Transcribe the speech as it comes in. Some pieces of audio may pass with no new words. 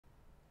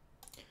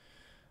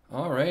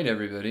All right,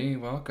 everybody,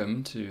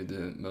 welcome to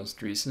the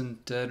most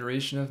recent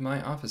duration of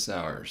my office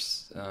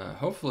hours.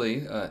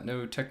 Hopefully,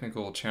 no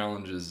technical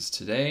challenges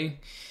today.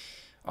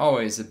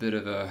 Always a bit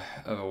of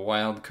a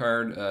wild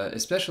card,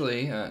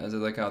 especially as I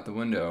look out the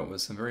window with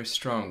some very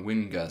strong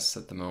wind gusts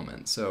at the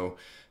moment. So,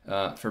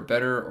 for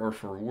better or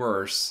for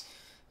worse,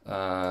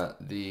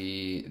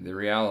 the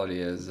reality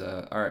is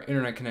our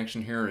internet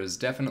connection here is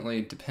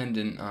definitely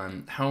dependent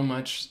on how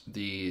much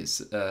the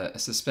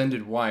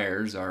suspended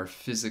wires are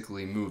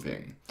physically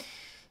moving.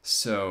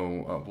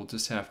 So we'll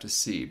just have to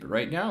see. But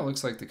right now it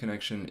looks like the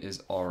connection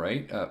is all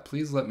right.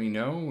 Please let me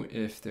know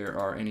if there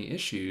are any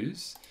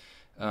issues.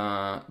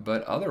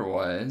 But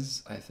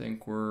otherwise, I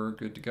think we're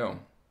good to go.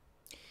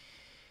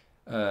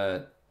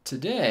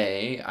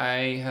 Today,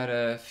 I had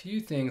a few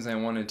things I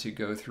wanted to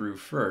go through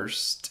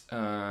first,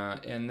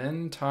 and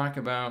then talk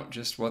about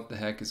just what the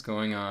heck is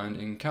going on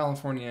in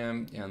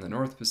California and the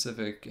North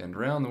Pacific and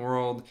around the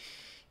world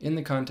in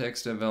the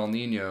context of El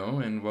Nino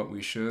and what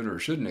we should or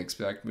shouldn't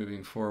expect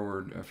moving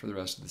forward for the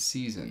rest of the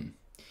season.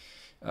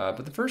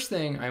 But the first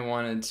thing I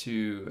wanted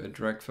to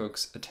direct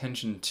folks'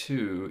 attention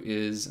to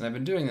is, and I've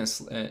been doing this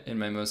in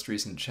my most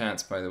recent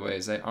chats, by the way,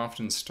 is I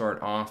often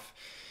start off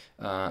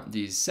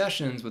these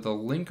sessions with a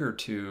link or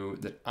two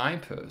that I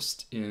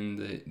post in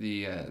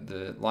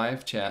the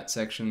live chat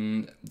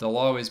section. They'll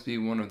always be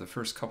one of the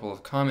first couple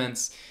of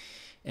comments,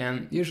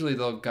 and usually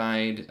they'll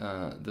guide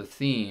the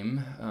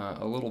theme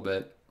a little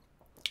bit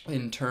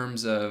in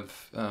terms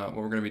of what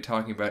we're going to be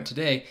talking about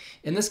today.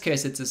 In this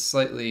case, it's a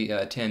slightly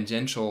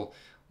tangential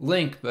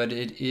link, but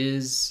it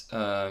is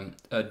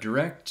a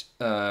direct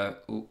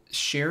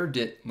shared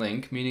it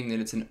link, meaning that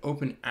it's an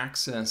open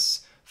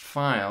access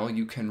file.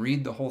 You can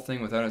read the whole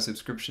thing without a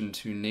subscription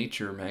to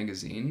Nature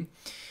magazine.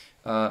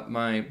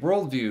 My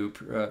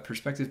worldview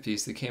perspective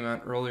piece that came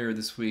out earlier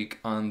this week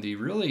on the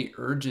really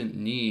urgent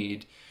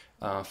need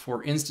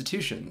for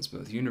institutions,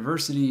 both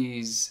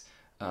universities,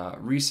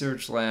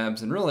 research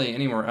labs, and really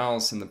anywhere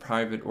else in the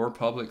private or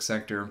public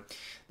sector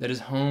that is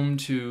home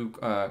to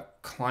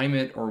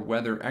climate or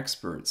weather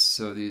experts.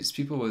 So these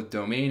people with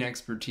domain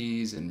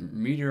expertise in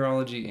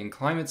meteorology and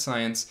climate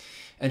science,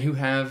 and who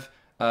have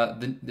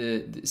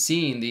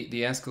seeing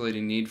the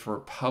escalating need for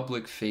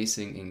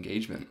public-facing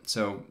engagement.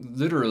 So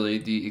literally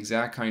the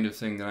exact kind of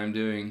thing that I'm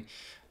doing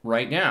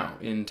right now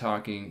in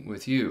talking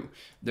with you.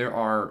 There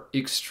are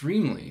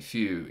extremely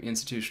few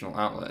institutional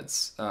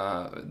outlets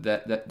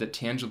that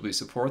tangibly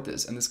support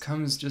this, and this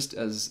comes just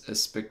as a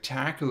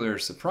spectacular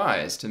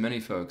surprise to many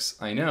folks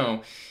I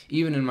know,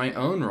 even in my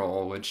own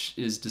role, which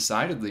is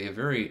decidedly a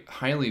very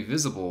highly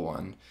visible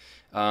one.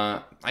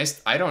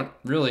 I don't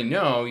really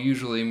know,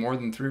 usually more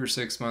than 3 or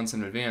 6 months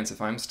in advance,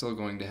 if I'm still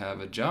going to have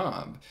a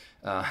job,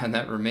 and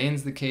that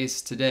remains the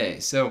case today.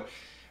 So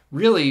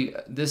really,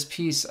 this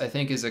piece, I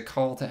think, is a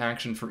call to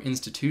action for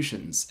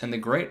institutions. And the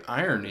great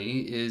irony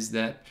is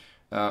that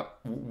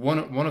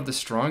one of the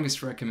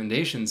strongest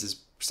recommendations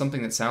is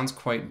something that sounds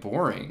quite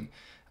boring,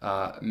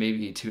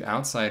 maybe to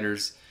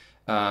outsiders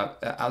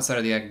outside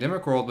of the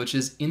academic world, which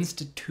is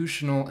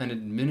institutional and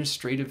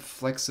administrative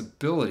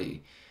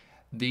flexibility.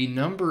 The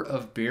number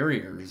of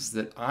barriers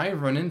that I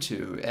run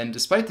into, and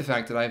despite the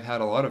fact that I've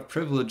had a lot of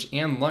privilege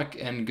and luck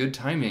and good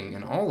timing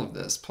in all of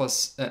this,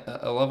 plus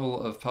a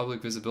level of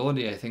public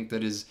visibility, I think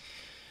that is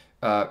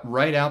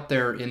right out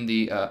there in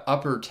the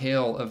upper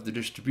tail of the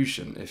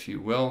distribution, if you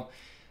will.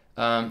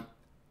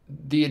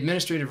 The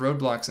administrative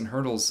roadblocks and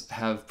hurdles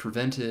have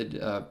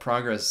prevented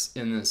progress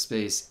in this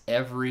space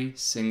every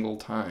single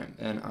time,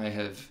 and I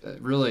have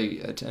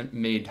really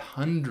made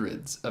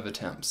hundreds of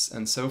attempts,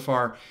 and so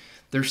far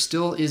there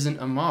still isn't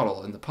a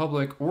model in the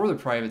public or the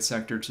private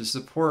sector to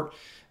support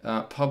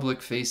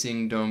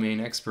public-facing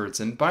domain experts.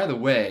 And by the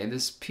way,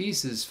 this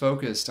piece is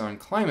focused on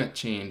climate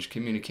change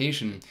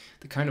communication,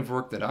 the kind of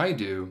work that I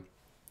do.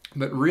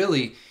 But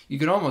really, you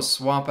could almost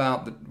swap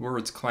out the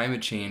words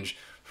climate change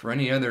for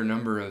any other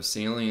number of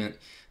salient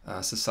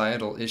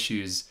societal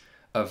issues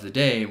of the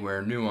day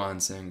where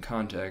nuance and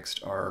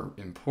context are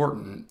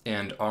important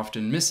and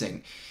often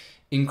missing.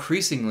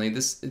 Increasingly,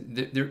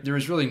 there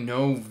is really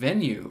no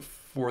venue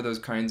for those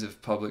kinds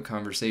of public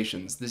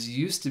conversations. This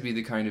used to be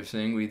the kind of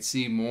thing we'd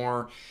see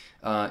more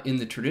in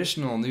the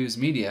traditional news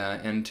media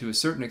and to a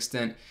certain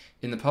extent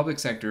in the public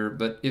sector,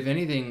 but if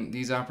anything,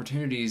 these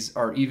opportunities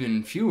are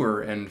even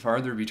fewer and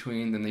farther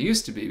between than they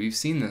used to be. We've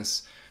seen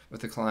this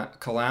with the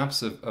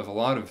collapse of a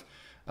lot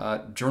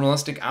of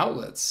journalistic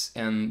outlets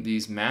and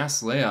these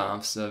mass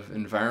layoffs of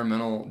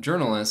environmental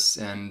journalists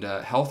and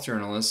health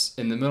journalists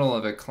in the middle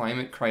of a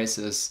climate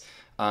crisis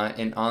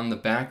and on the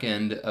back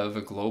end of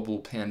a global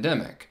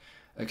pandemic.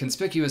 A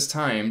conspicuous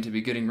time to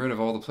be getting rid of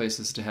all the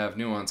places to have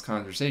nuanced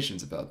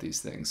conversations about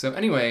these things. So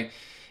anyway,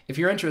 if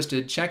you're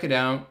interested, check it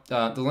out.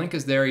 The link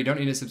is there. You don't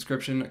need a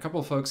subscription. A couple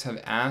of folks have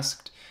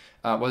asked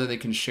whether they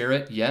can share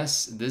it.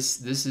 Yes,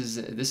 this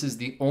is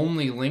the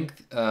only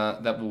link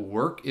that will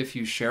work if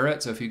you share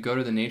it. So if you go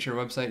to the Nature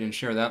website and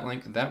share that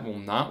link, that will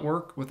not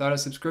work without a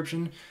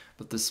subscription.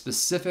 But the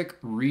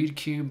specific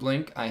ReadCube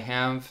link I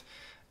have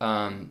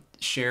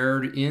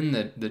shared in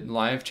the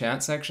live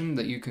chat section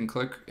that you can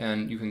click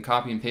and you can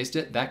copy and paste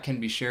it. That can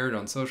be shared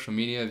on social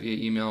media, via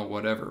email,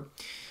 whatever.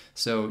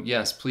 So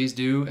yes, please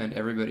do, and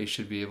everybody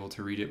should be able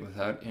to read it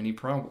without any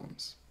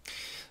problems.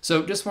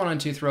 So just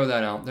wanted to throw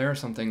that out there,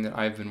 something that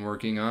I've been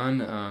working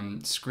on,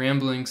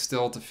 scrambling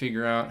still to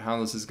figure out how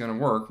this is going to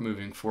work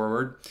moving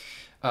forward.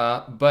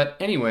 But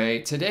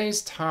anyway,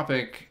 today's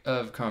topic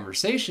of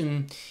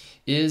conversation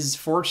is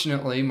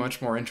fortunately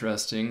much more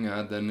interesting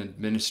than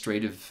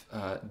administrative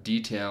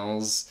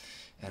details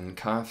and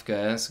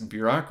Kafkaesque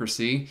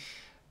bureaucracy,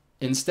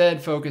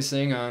 instead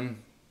focusing on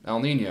El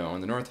Nino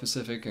in the North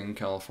Pacific and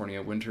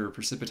California winter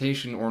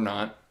precipitation or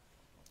not.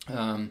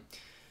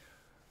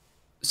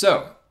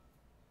 So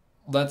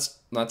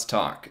let's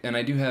talk. And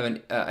I do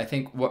have I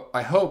think what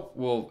I hope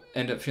will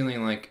end up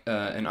feeling like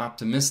an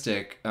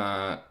optimistic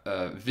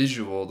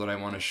visual that I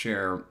want to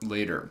share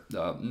later.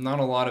 Not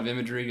a lot of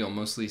imagery. You'll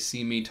mostly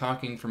see me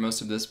talking for most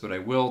of this, but I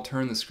will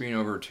turn the screen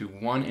over to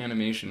one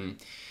animation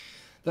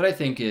that I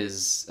think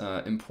is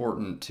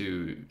important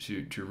to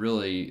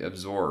really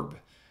absorb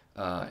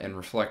and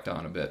reflect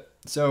on a bit.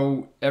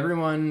 So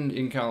everyone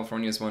in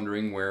California is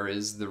wondering, where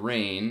is the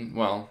rain?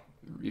 Well,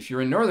 if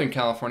you're in Northern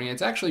California,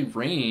 it's actually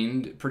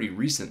rained pretty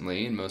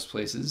recently in most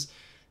places.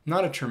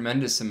 Not a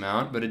tremendous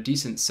amount, but a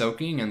decent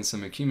soaking and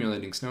some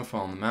accumulating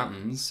snowfall in the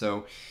mountains.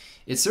 So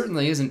it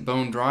certainly isn't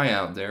bone dry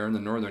out there in the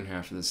northern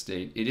half of the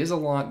state. It is a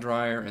lot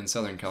drier in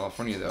Southern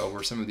California, though,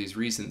 where some of these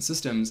recent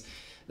systems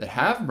that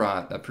have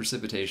brought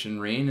precipitation,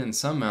 rain, and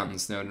some mountain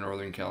snow to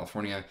Northern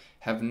California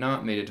have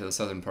not made it to the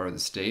southern part of the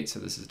state. So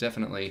this is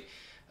definitely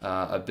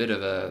a bit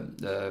of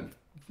a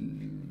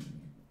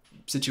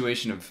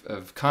situation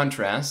of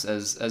contrast,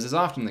 as is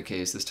often the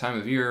case. This time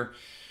of year,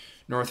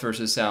 north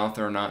versus south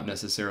are not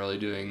necessarily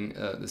doing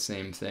the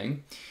same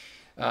thing.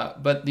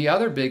 But the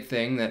other big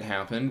thing that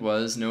happened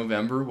was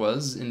November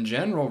was, in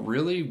general,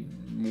 really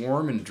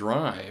warm and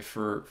dry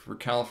for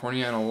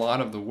California and a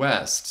lot of the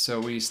West. So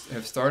we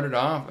have started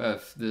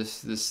off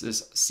this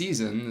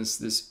season,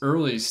 this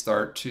early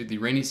start to the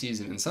rainy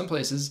season in some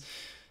places,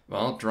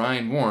 well, dry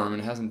and warm,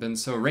 and it hasn't been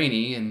so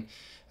rainy, and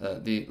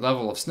the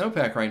level of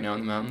snowpack right now in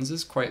the mountains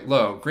is quite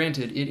low.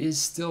 Granted, it is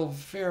still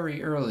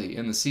very early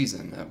in the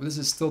season. This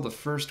is still the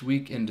first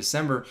week in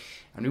December,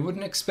 and we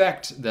wouldn't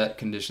expect that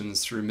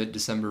conditions through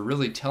mid-December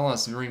really tell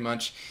us very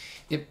much,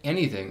 if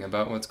anything,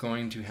 about what's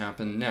going to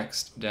happen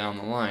next down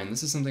the line.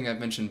 This is something I've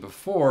mentioned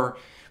before,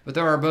 but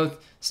there are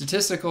both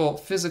statistical,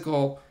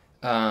 physical,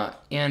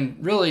 and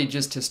really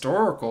just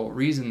historical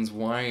reasons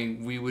why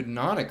we would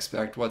not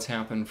expect what's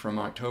happened from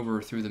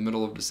October through the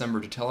middle of December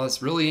to tell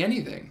us really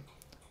anything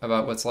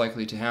about what's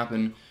likely to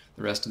happen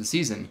the rest of the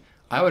season.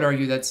 I would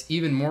argue that's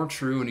even more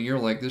true in a year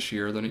like this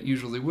year than it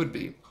usually would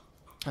be,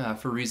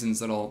 for reasons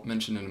that I'll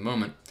mention in a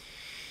moment.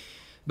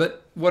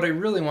 But what I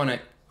really want to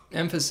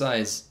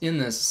emphasize in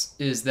this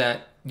is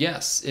that,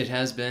 yes, it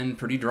has been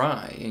pretty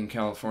dry in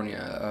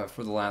California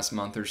for the last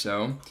month or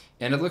so,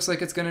 and it looks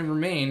like it's going to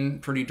remain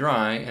pretty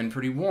dry and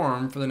pretty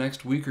warm for the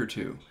next week or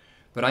two.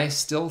 But I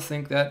still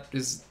think that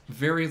is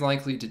very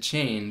likely to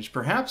change,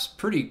 perhaps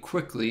pretty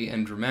quickly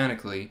and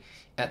dramatically,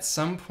 at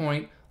some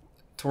point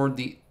toward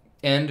the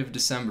end of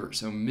December,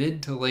 so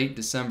mid to late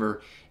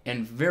December,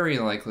 and very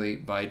likely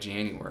by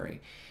January.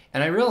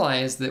 And I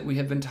realize that we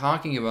have been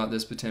talking about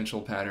this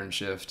potential pattern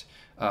shift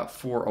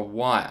for a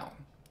while,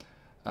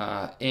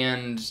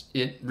 and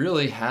it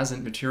really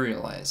hasn't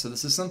materialized. So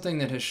this is something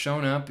that has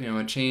shown up,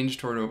 a change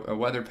toward a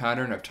weather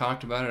pattern. I've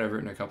talked about it. I've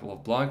written a couple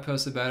of blog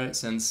posts about it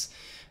since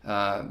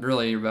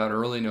really about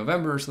early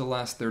November, so the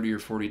last 30 or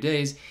 40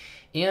 days.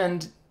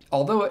 And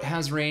although it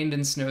has rained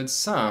and snowed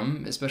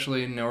some,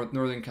 especially in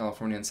Northern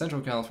California and Central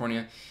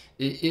California,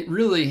 it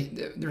really,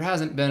 there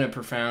hasn't been a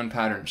profound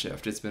pattern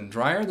shift. It's been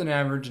drier than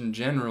average and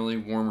generally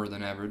warmer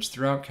than average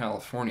throughout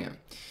California.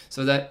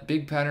 So that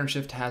big pattern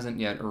shift hasn't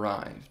yet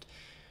arrived.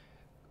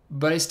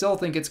 But I still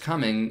think it's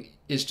coming.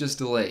 It's just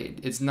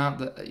delayed. It's not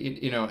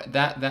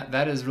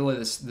that is really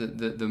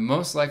the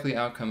most likely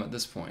outcome at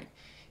this point,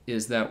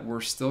 is that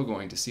we're still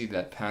going to see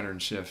that pattern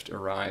shift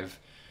arrive.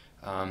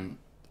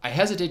 I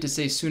hesitate to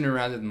say sooner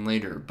rather than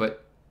later,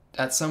 but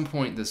at some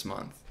point this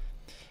month.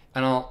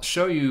 And I'll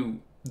show you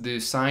the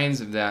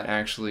signs of that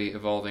actually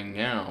evolving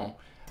now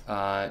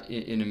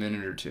in a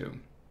minute or two.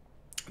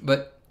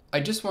 But I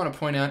just want to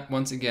point out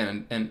once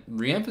again and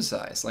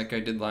reemphasize, like I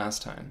did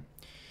last time,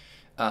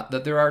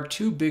 that there are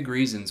two big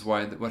reasons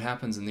why what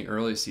happens in the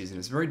early season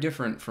is very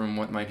different from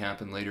what might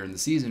happen later in the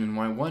season, and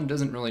why one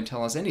doesn't really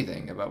tell us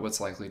anything about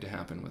what's likely to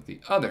happen with the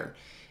other.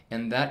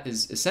 And that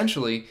is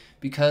essentially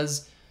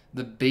because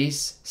the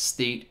base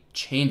state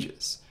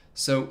changes.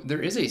 So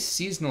there is a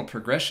seasonal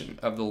progression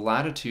of the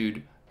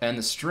latitude and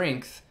the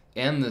strength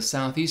and the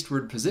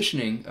southeastward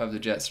positioning of the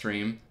jet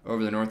stream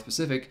over the North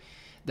Pacific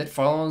that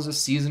follows a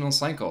seasonal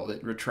cycle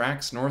that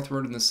retracts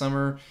northward in the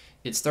summer.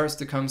 It starts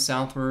to come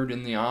southward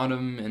in the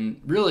autumn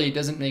and really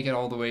doesn't make it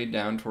all the way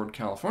down toward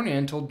California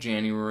until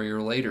January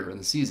or later in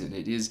the season.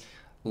 It is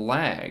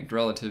lagged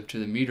relative to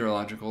the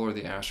meteorological or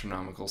the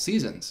astronomical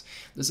seasons.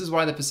 This is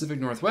why the Pacific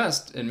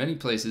Northwest, in many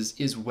places,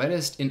 is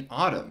wettest in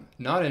autumn,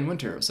 not in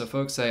winter. So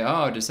folks say,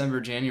 oh, December,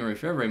 January,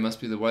 February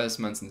must be the wettest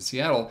months in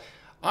Seattle.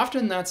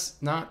 Often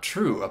that's not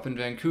true. Up in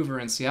Vancouver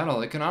and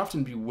Seattle, it can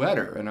often be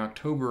wetter in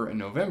October and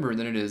November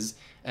than it is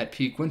at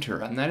peak winter.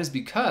 And that is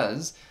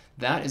because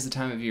that is the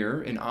time of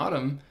year in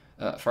autumn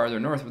farther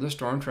north where the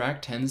storm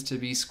track tends to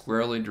be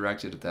squarely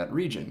directed at that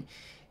region.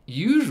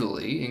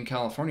 Usually in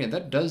California,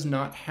 that does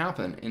not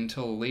happen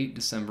until late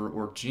December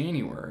or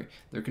January.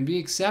 There can be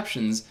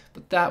exceptions,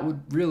 but that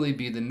would really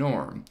be the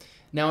norm.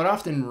 Now, it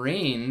often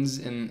rains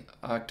in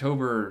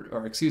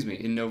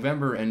in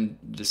November and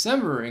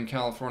December in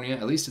California,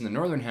 at least in the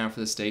northern half of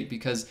the state,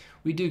 because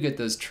we do get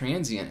those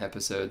transient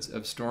episodes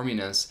of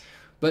storminess.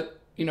 But,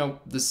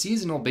 the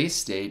seasonal base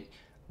state,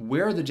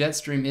 where the jet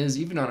stream is,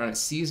 even on a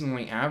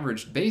seasonally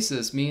averaged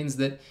basis, means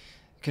that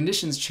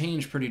conditions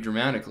change pretty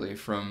dramatically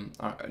from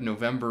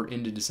November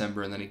into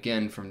December and then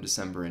again from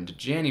December into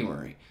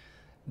January.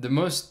 The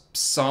most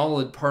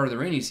solid part of the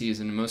rainy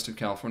season in most of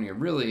California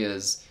really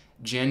is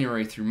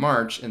January through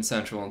March in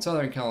Central and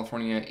Southern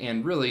California,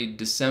 and really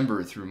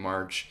December through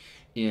March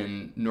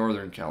in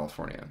Northern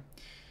California.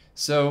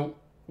 So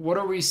what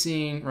are we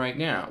seeing right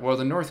now? Well,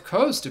 the north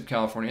coast of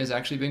California has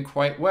actually been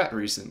quite wet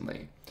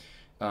recently.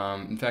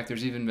 In fact,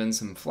 there's even been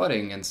some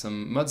flooding and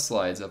some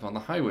mudslides up on the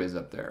highways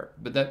up there.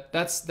 But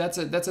that's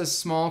a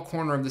small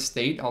corner of the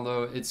state,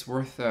 although it's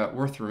worth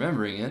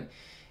remembering it.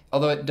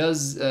 Although it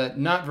does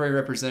not very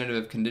representative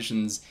of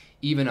conditions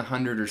even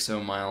 100 or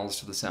so miles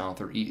to the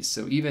south or east.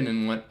 So even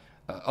in what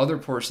other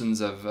portions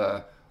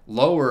of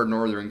lower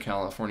Northern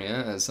California,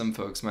 as some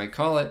folks might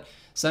call it,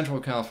 Central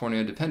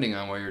California, depending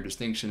on where your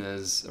distinction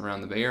is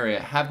around the Bay Area,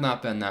 have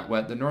not been that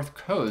wet. The north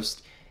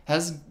coast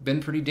has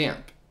been pretty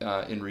damp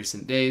in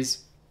recent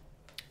days.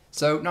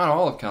 So not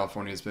all of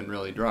California has been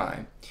really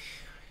dry.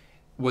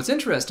 What's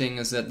interesting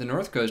is that the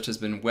north coast has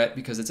been wet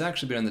because it's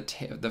actually been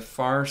on the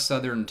far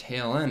southern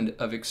tail end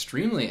of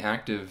extremely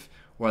active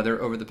weather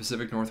over the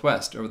Pacific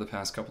Northwest over the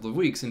past couple of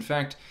weeks. In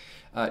fact,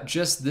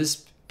 just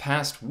this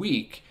past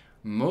week,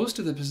 most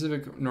of the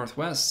Pacific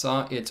Northwest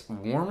saw its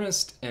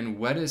warmest and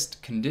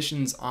wettest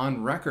conditions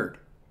on record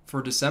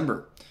for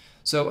December.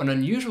 So an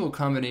unusual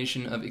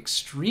combination of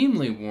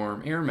extremely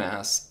warm air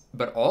mass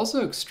but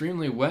also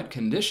extremely wet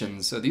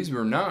conditions. So these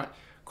were not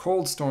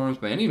cold storms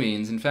by any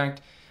means. In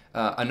fact,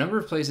 a number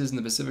of places in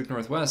the Pacific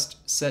Northwest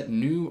set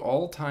new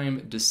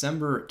all-time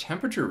December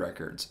temperature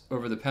records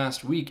over the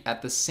past week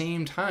at the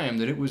same time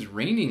that it was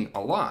raining a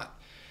lot.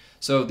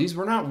 So these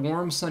were not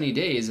warm, sunny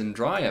days and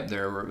dry up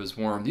there where it was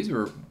warm. These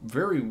were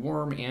very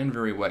warm and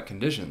very wet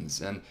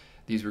conditions. And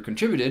these were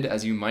contributed,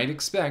 as you might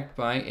expect,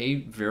 by a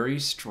very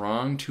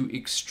strong to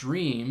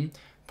extreme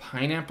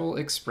Pineapple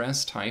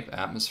Express type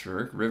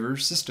atmospheric river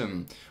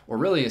system, or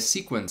really a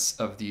sequence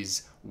of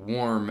these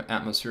warm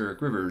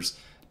atmospheric rivers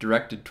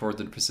directed toward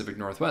the Pacific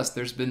Northwest.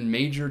 There's been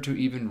major to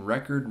even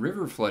record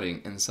river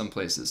flooding in some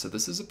places, so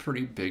this is a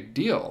pretty big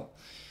deal.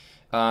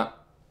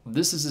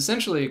 This is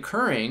essentially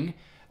occurring,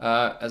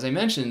 as I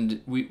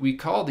mentioned, we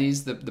call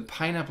these the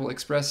Pineapple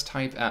Express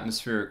type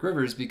atmospheric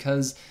rivers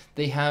because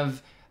they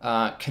have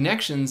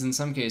connections in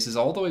some cases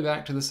all the way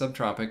back to the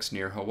subtropics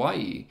near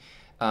Hawaii.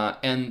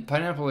 And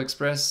Pineapple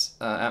Express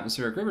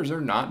atmospheric rivers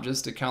are not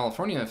just a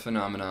California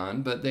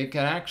phenomenon, but they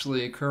can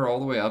actually occur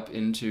all the way up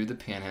into the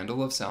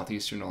panhandle of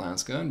southeastern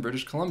Alaska and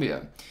British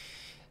Columbia.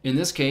 In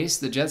this case,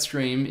 the jet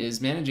stream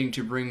is managing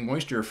to bring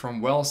moisture from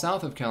well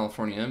south of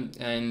California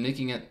and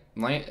making it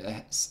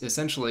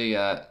essentially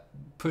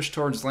push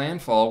towards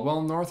landfall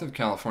well north of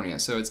California.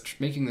 So it's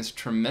making this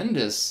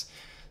tremendous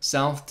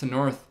south to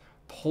north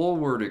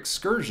poleward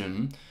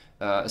excursion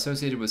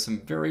associated with some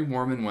very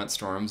warm and wet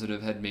storms that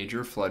have had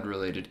major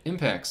flood-related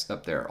impacts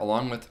up there,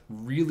 along with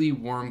really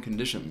warm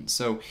conditions.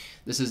 So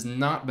this has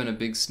not been a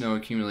big snow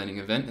accumulating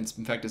event.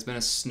 In fact, it's been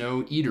a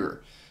snow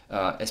eater,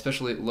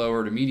 especially at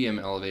lower to medium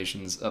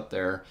elevations up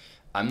there.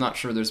 I'm not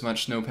sure there's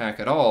much snowpack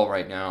at all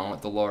right now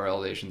at the lower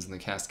elevations in the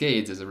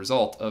Cascades as a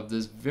result of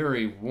this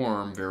very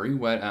warm, very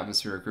wet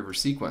atmospheric river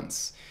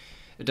sequence.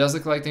 It does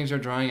look like things are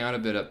drying out a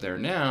bit up there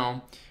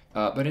now,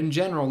 but in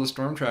general, the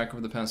storm track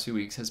over the past few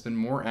weeks has been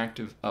more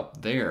active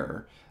up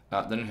there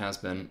than it has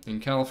been in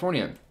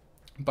California.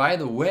 By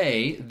the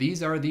way,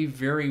 these are the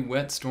very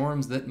wet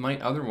storms that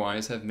might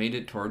otherwise have made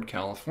it toward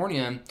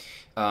California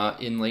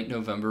in late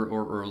November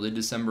or early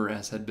December,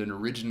 as had been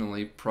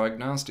originally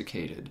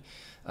prognosticated.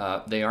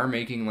 They are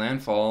making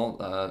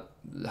landfall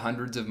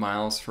hundreds of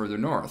miles further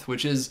north,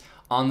 which is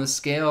on the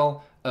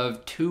scale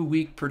of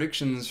 2-week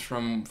predictions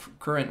from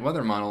current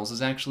weather models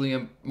is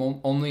actually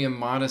only a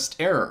modest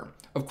error.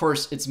 Of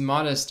course, it's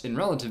modest in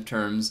relative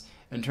terms.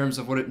 In terms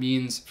of what it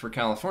means for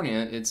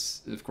California,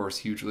 it's, of course,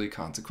 hugely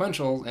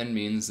consequential and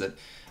means that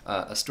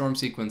a storm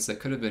sequence that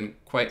could have been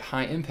quite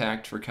high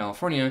impact for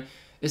California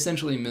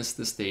essentially missed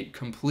the state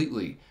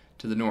completely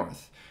to the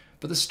north.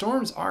 But the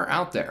storms are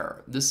out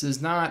there. This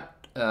is not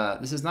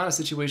a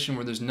situation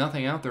where there's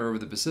nothing out there over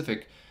the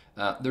Pacific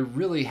there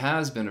really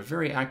has been a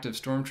very active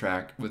storm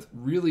track with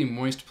really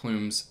moist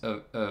plumes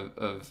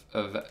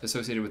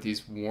associated with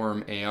these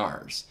warm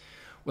ARs.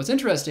 What's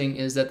interesting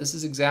is that this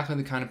is exactly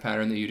the kind of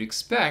pattern that you'd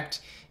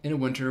expect in a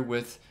winter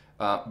with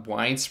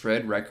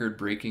widespread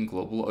record-breaking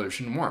global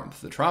ocean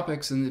warmth. The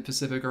tropics in the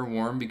Pacific are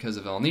warm because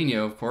of El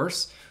Nino, of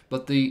course,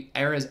 but the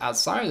areas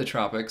outside of the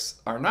tropics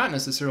are not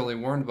necessarily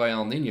warmed by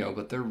El Nino,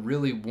 but they're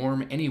really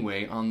warm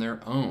anyway on their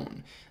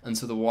own. And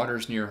so the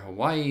waters near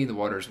Hawaii, the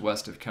waters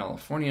west of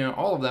California,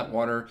 all of that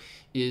water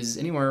is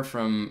anywhere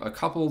from a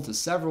couple to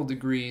several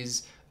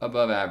degrees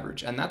above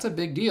average. And that's a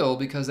big deal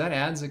because that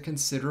adds a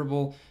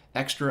considerable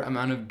extra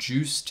amount of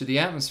juice to the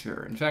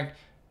atmosphere. In fact,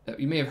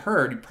 you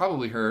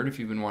probably heard if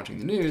you've been watching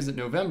the news, that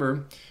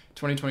November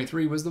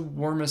 2023 was the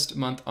warmest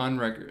month on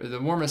record,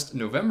 the warmest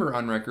November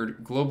on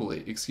record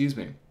globally, excuse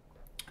me.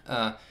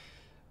 But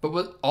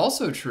what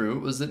also true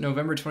was that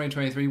November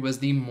 2023 was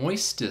the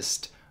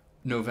moistest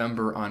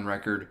November on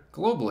record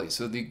globally.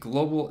 So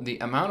the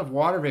amount of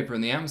water vapor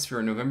in the atmosphere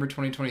in November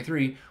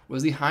 2023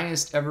 was the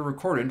highest ever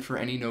recorded for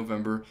any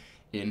November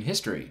in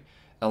history,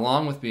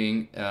 along with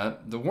being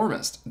the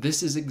warmest.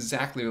 This is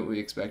exactly what we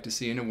expect to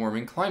see in a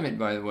warming climate,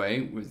 by the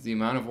way, with the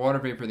amount of water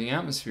vapor in the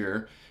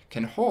atmosphere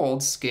can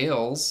hold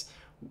scales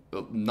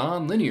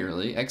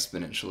non-linearly,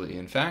 exponentially,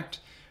 in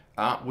fact,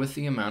 with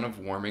the amount of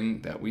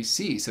warming that we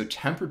see. So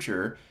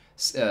temperature,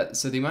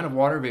 so the amount of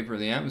water vapor in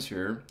the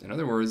atmosphere, in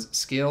other words,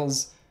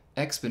 scales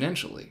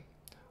exponentially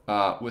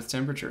with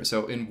temperature.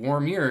 So in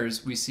warm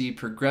years, we see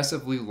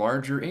progressively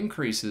larger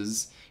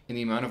increases in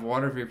the amount of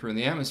water vapor in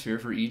the atmosphere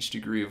for each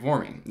degree of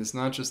warming. It's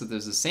not just that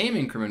there's the same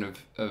increment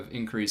of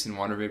increase in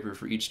water vapor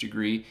for each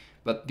degree,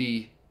 but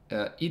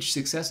each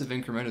successive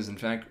increment is in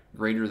fact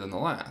greater than the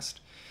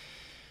last.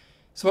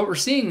 So what we're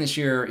seeing this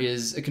year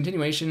is a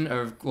continuation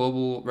of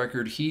global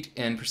record heat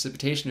and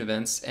precipitation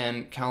events,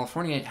 and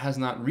California has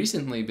not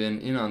recently been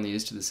in on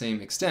these to the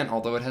same extent,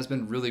 although it has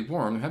been really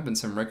warm. There have been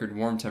some record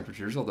warm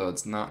temperatures, although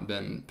it's not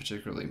been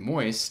particularly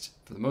moist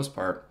for the most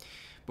part.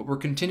 But we're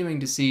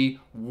continuing to see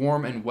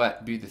warm and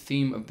wet be the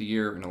theme of the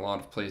year in a lot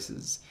of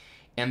places.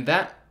 And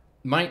that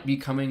might be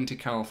coming to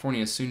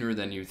California sooner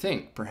than you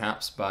think,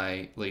 perhaps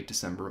by late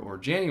December or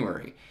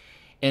January.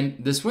 And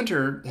this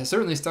winter has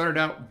certainly started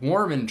out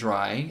warm and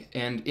dry,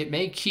 and it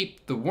may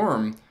keep the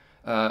warm,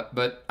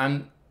 but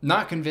I'm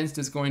not convinced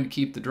it's going to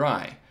keep the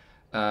dry.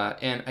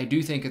 And I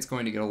do think it's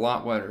going to get a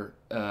lot wetter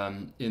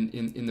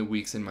in the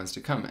weeks and months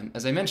to come. And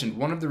as I mentioned,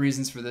 one of the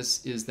reasons for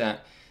this is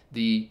that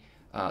the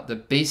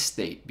base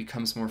state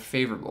becomes more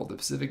favorable. The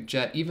Pacific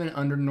jet, even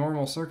under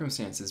normal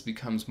circumstances,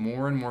 becomes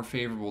more and more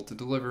favorable to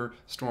deliver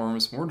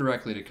storms more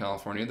directly to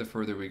California the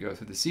further we go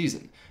through the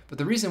season. But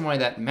the reason why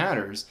that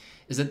matters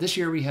is that this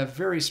year we have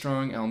very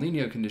strong El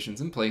Nino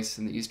conditions in place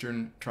in the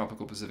eastern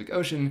tropical Pacific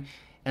Ocean,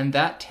 and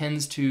that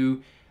tends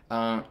to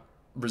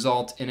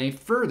result in a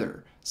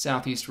further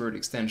southeastward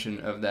extension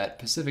of that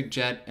Pacific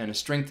jet and a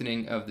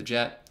strengthening of the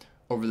jet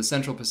over the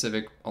central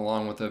Pacific,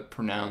 along with a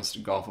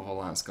pronounced Gulf of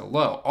Alaska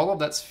low. All of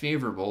that's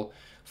favorable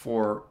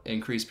for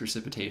increased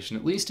precipitation,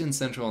 at least in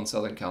central and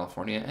southern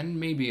California, and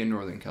maybe in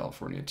northern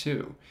California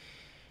too.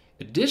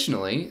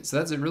 Additionally, so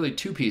that's really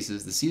two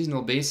pieces, the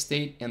seasonal base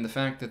state and the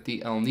fact that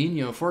the El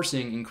Nino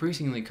forcing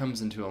increasingly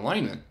comes into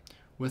alignment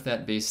with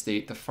that base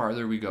state the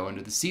farther we go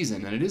into the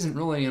season. And it isn't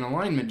really in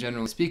alignment,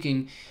 generally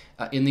speaking,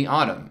 in the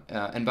autumn.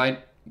 And by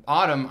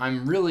autumn,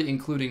 I'm really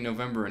including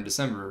November and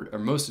December, or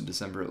most of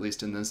December at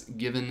least in this,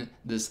 given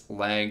this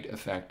lagged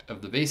effect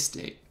of the base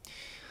state.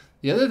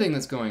 The other thing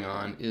that's going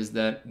on is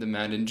that the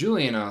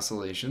Madden-Julian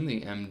oscillation,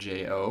 the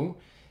MJO,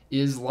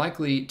 is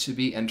likely to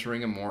be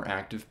entering a more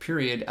active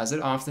period, as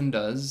it often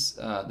does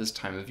this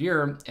time of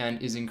year,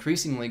 and is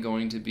increasingly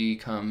going to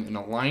become in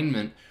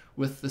alignment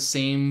with the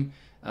same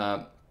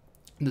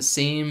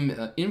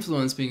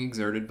influence being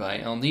exerted by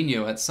El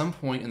Nino at some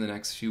point in the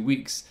next few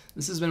weeks.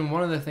 This has been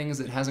one of the things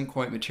that hasn't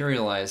quite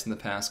materialized in the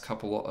past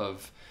couple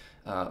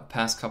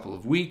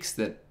of weeks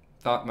that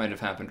thought might have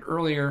happened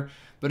earlier,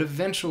 but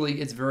eventually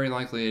it's very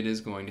likely it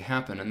is going to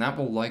happen, and that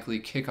will likely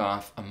kick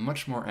off a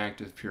much more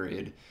active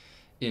period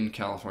in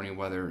California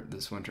weather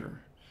this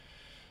winter.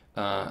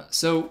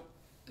 So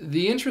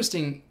the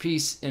interesting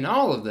piece in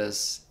all of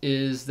this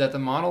is that the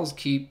models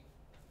keep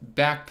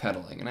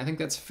backpedaling, and I think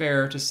that's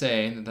fair to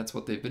say that that's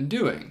what they've been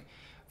doing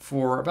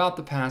for about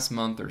the past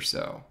month or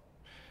so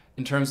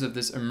in terms of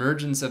this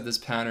emergence of this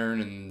pattern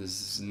and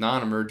this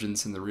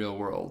non-emergence in the real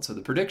world. So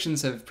the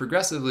predictions have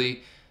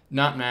progressively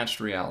not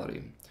matched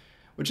reality,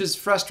 which is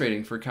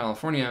frustrating for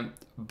California,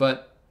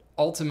 but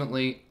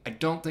ultimately I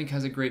don't think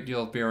has a great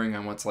deal of bearing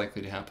on what's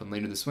likely to happen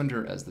later this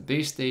winter as the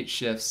base state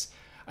shifts.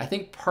 I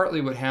think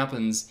partly what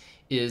happens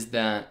is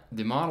that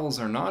the models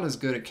are not as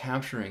good at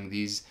capturing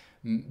these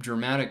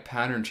dramatic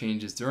pattern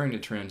changes during the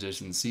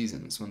transition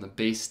seasons when the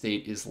base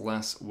state is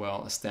less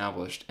well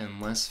established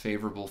and less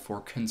favorable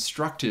for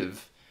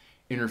constructive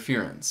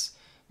interference,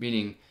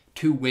 meaning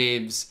two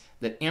waves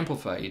that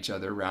amplify each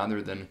other rather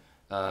than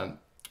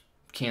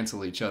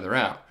cancel each other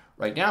out.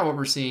 Right now, what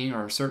we're seeing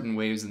are certain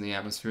waves in the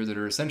atmosphere that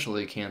are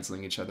essentially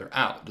canceling each other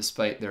out,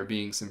 despite there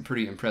being some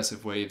pretty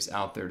impressive waves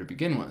out there to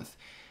begin with.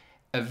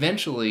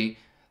 Eventually,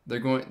 they're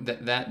going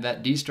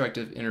that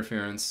destructive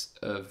interference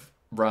of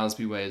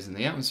Rossby waves in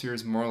the atmosphere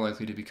is more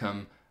likely to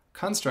become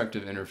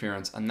constructive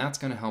interference, and that's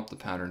going to help the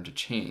pattern to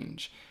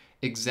change.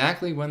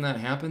 Exactly when that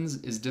happens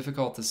is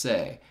difficult to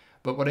say.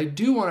 But what I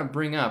do want to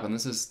bring up, and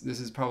this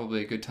is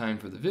probably a good time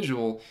for the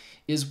visual,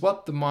 is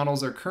what the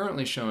models are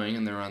currently showing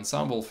in their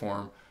ensemble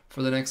form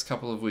for the next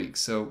couple of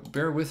weeks. So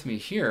bear with me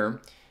here,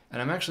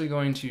 and I'm actually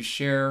going to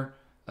share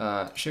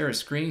a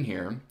screen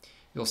here.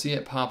 You'll see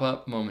it pop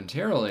up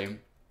momentarily.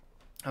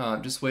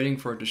 Just waiting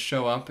for it to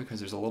show up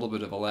because there's a little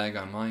bit of a lag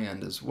on my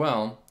end as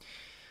well.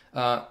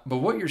 But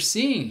what you're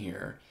seeing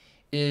here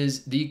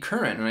is the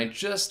current, and I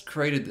just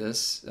created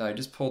this. I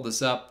just pulled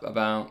this up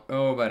about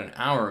an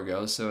hour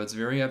ago, so it's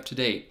very up to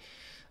date.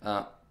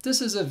 This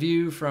is a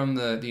view from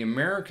the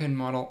American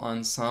Model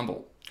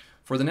Ensemble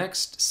for the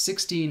next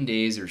 16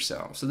 days or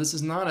so. So this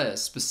is not a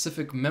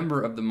specific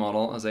member of the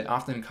model, as I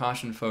often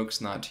caution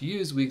folks not to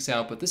use weeks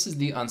out, but this is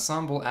the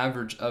ensemble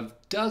average of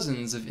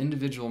dozens of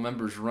individual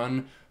members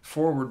run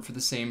forward for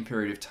the same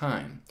period of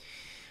time.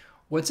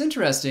 What's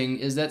interesting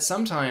is that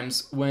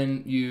sometimes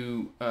when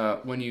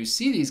you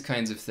see these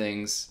kinds of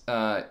things,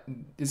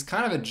 it's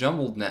kind of a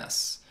jumbled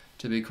mess,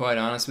 to be quite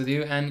honest with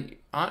you. And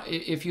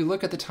if you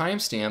look at the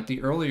timestamp,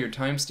 the earlier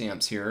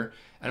timestamps here,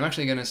 and I'm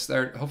actually going to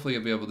start, hopefully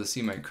you'll be able to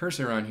see my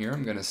cursor on here.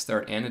 I'm going to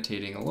start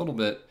annotating a little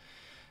bit.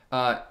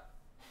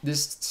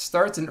 This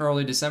starts in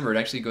early December. It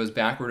actually goes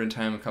backward in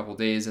time a couple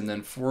days and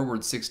then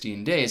forward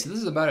 16 days. So this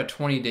is about a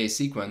 20-day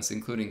sequence,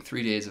 including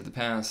 3 days of the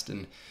past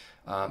and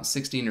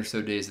 16 or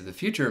so days of the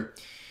future.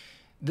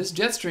 This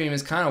jet stream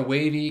is kind of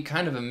wavy,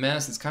 kind of a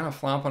mess. It's kind of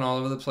flopping all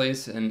over the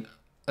place, and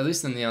at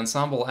least in the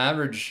ensemble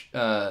average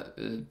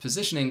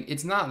positioning,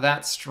 it's not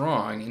that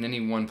strong in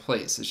any one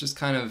place. It's just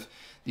kind of,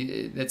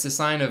 it's a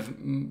sign of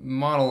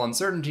model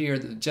uncertainty or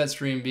the jet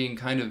stream being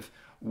kind of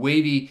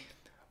wavy.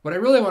 What I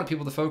really want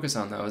people to focus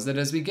on, though, is that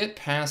as we get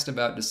past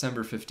about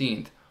December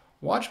 15th,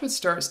 watch what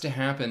starts to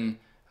happen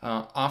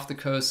off the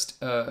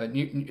coast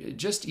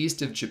just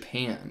east of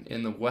Japan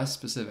in the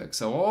West Pacific.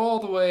 So all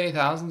the way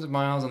thousands of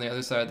miles on the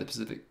other side of the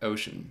Pacific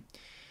Ocean.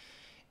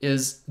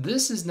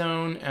 This is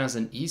known as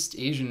an East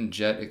Asian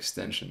jet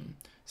extension.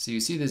 So you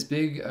see this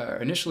big,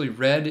 initially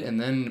red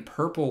and then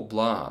purple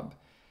blob.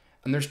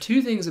 And there's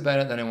two things about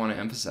it that I want to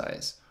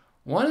emphasize.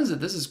 One is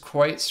that this is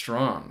quite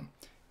strong.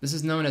 This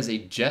is known as a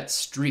jet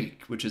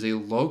streak, which is a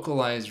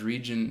localized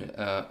region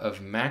of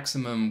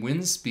maximum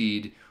wind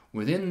speed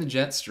within the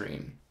jet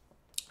stream.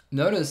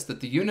 Notice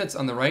that the units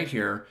on the right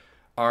here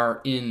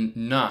are in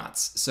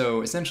knots,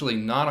 so essentially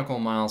nautical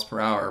miles per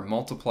hour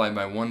multiplied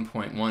by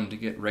 1.1 to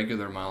get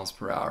regular miles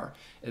per hour.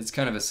 It's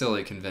kind of a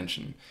silly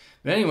convention.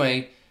 But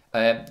anyway,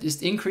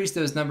 just increase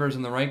those numbers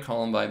in the right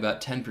column by about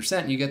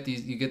 10%, you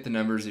get the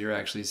numbers that you're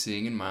actually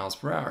seeing in miles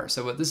per hour.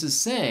 So what this is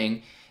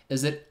saying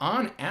is that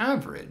on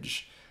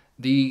average,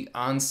 the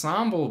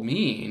ensemble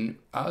mean,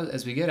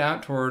 as we get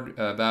out toward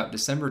about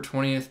December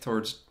 20th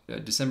towards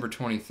December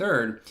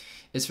 23rd,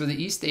 is for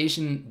the East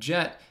Asian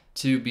jet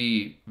to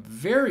be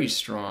very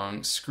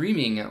strong,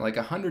 screaming at like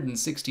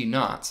 160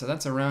 knots. So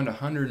that's around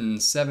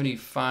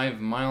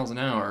 175 miles an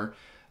hour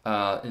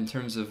in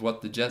terms of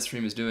what the jet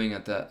stream is doing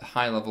at the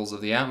high levels of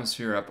the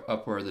atmosphere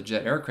up where the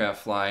jet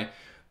aircraft fly.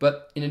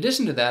 But in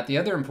addition to that, the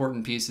other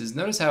important piece is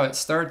notice how it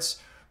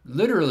starts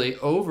literally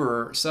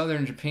over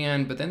southern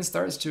Japan, but then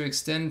starts to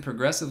extend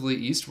progressively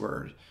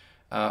eastward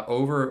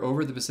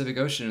over the Pacific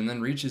Ocean and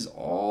then reaches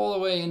all the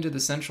way into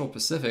the central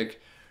Pacific,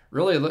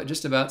 really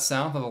just about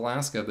south of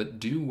Alaska, but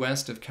due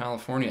west of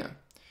California.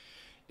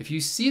 If you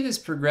see this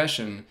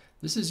progression,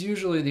 this is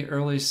usually the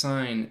early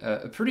sign,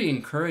 a pretty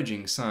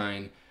encouraging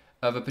sign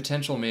of a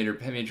potential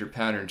major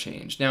pattern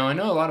change. Now, I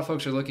know a lot of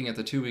folks are looking at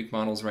the 2-week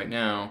models right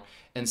now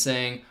and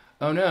saying,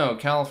 oh no,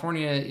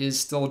 California is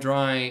still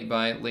dry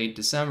by late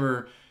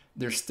December.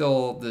 There's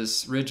still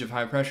this ridge of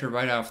high pressure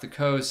right off the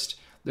coast.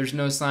 There's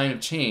no sign of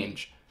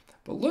change.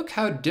 But look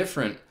how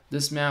different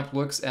this map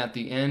looks at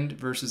the end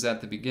versus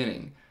at the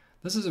beginning.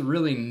 This is a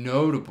really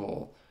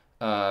notable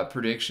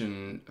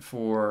prediction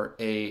for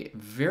a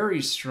very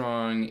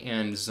strong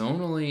and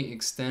zonally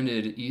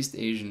extended East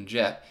Asian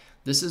jet.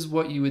 This is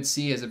what you would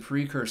see as a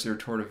precursor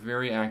toward a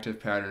very active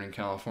pattern in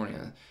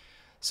California.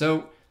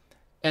 So,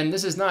 and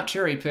this is not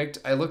cherry-picked.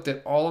 I looked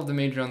at all of the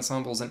major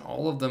ensembles, and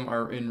all of them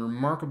are in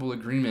remarkable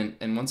agreement,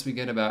 and once we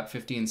get about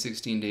 15,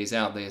 16 days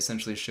out, they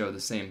essentially show the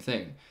same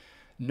thing.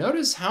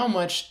 Notice how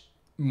much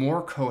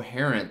more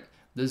coherent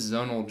this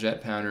zonal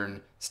jet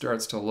pattern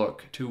starts to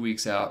look 2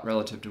 weeks out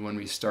relative to when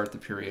we start the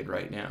period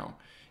right now.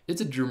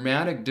 It's a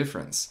dramatic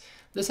difference.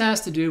 This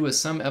has to do with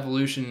some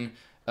evolution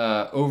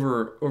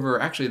over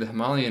actually the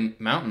Himalayan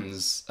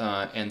mountains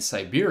and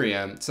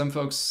Siberia. Some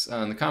folks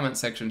in the comment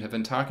section have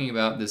been talking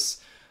about this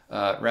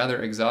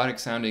rather exotic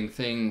sounding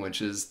thing, which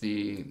is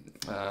essentially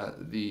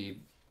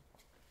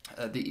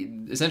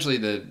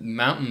the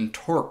mountain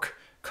torque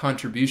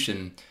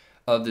contribution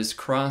of this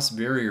cross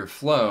barrier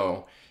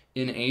flow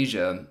in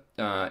Asia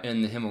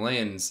in the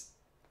Himalayas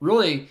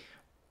really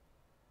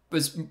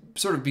was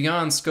sort of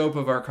beyond scope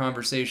of our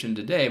conversation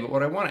today. But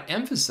what I want to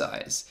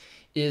emphasize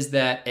is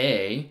that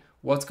A,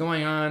 what's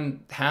going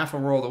on half a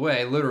world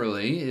away,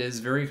 literally, is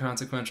very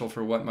consequential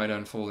for what might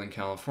unfold in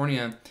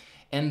California.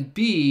 And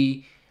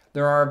B,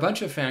 there are a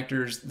bunch of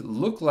factors that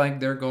look like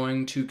they're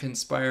going to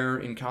conspire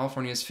in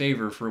California's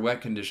favor for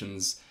wet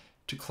conditions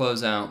to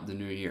close out the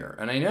new year.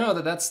 And I know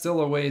that that's still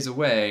a ways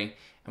away,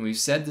 and we've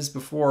said this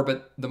before,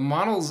 but the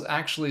models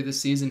actually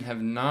this season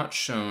have not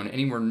shown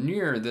anywhere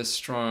near this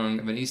strong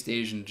of an East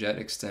Asian jet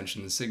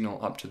extension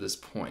signal up to this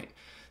point.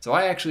 So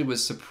I actually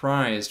was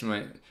surprised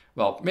when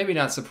well, maybe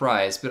not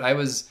surprised, but I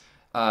was,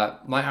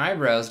 my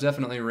eyebrows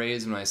definitely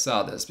raised when I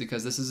saw this,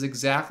 because this is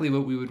exactly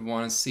what we would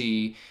want to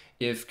see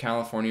if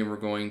California were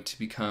going to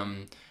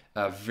become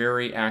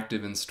very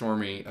active and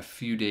stormy a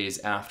few days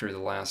after the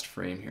last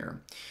frame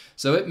here.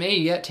 So it may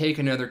yet take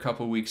another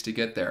couple weeks to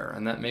get there,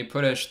 and that may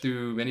put us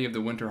through many of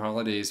the winter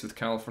holidays with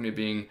California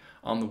being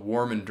on the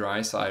warm and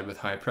dry side with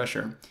high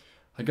pressure.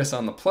 I guess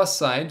on the plus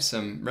side,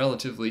 some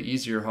relatively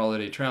easier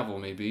holiday travel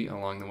maybe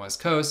along the west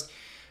coast,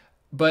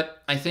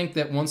 but I think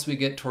that once we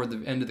get toward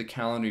the end of the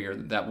calendar year,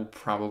 that will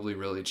probably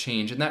really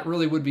change, and that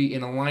really would be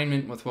in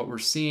alignment with what we're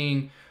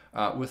seeing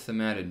with the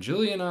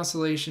Madden-Julian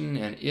oscillation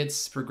and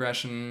its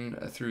progression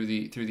through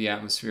the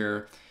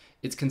atmosphere.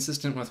 It's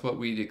consistent with what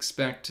we'd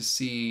expect to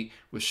see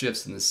with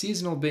shifts in the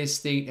seasonal-based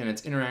state and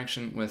its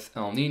interaction with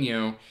El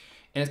Nino,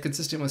 and it's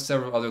consistent with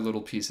several other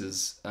little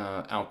pieces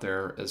out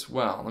there as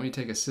well. Let me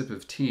take a sip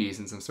of tea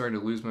since I'm starting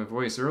to lose my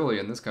voice early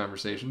in this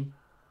conversation.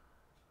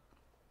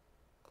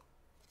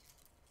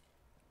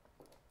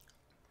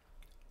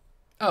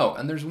 Oh,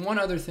 and there's one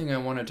other thing I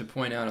wanted to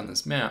point out on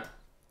this map.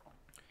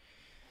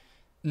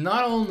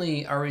 Not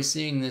only are we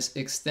seeing this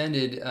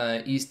extended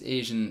East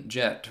Asian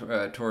jet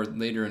toward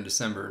later in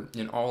December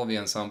in all of the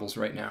ensembles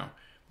right now,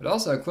 but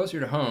also closer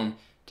to home,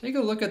 take a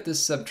look at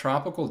this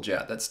subtropical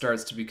jet that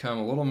starts to become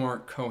a little more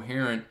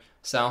coherent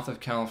south of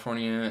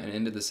California and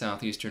into the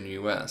southeastern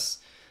US.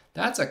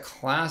 That's a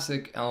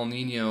classic El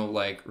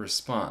Nino-like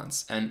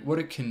response, and what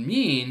it can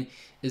mean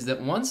is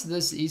that once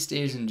this East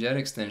Asian jet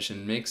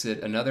extension makes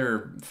it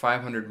another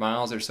 500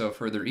 miles or so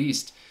further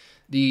east,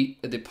 the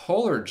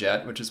polar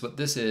jet, which is what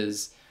this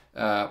is,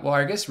 well,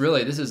 I guess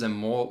really this is a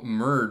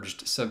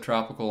merged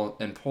subtropical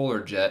and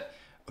polar jet.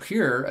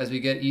 Here, as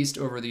we get east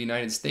over the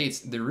United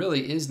States, there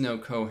really is no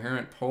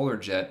coherent polar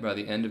jet by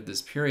the end of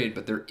this period,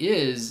 but there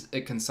is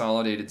a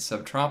consolidated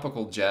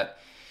subtropical jet.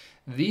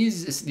 The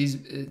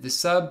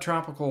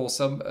subtropical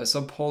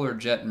subpolar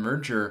jet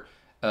merger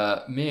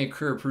may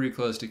occur pretty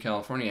close to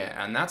California,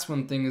 and that's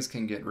when things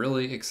can get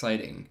really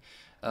exciting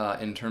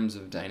in terms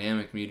of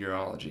dynamic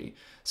meteorology.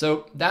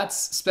 So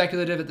that's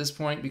speculative at this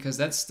point because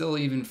that's still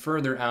even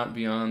further out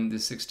beyond the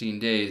 16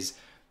 days.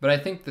 But I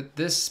think that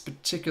this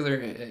particular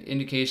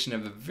indication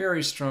of a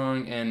very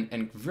strong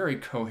and very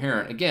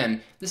coherent,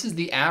 again, this is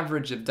the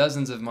average of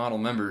dozens of model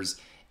members,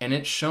 and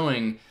it's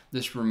showing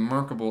this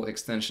remarkable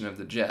extension of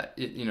the jet.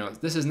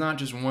 This is not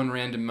just one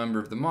random member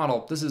of the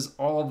model, this is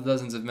all the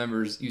dozens of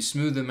members. You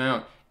smooth them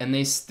out, and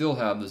they still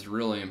have this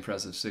really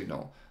impressive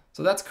signal.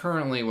 So that's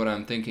currently what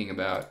I'm thinking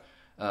about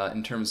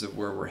in terms of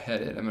where we're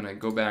headed. I'm going to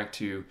go back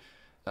to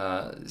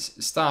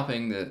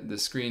stopping the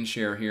screen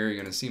share here.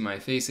 You're going to see my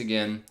face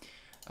again.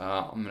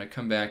 I'm going to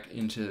come back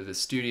into the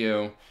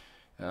studio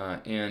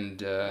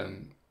and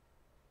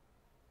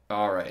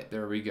all right,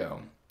 there we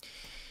go.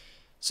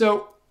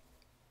 So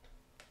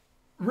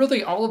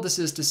really all of this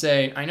is to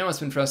say, I know it's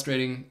been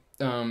frustrating.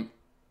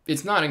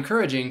 It's not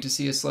encouraging to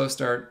see a slow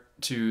start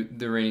to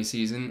the rainy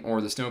season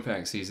or the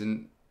snowpack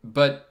season,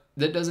 but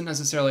that doesn't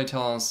necessarily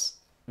tell us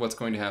what's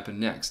going to happen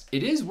next.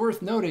 It is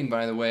worth noting,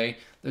 by the way,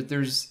 that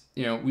there's,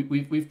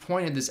 we've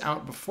pointed this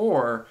out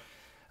before,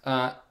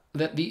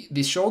 that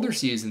the shoulder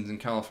seasons in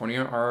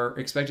California are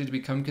expected to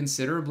become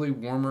considerably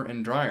warmer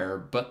and drier,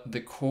 but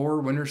the core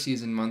winter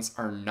season months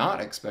are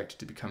not expected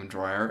to become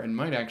drier and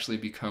might actually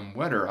become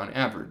wetter on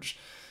average.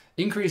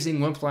 Increasing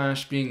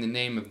whiplash being the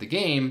name of the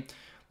game,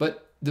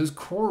 but those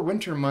core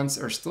winter months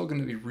are still going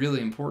to be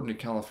really important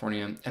to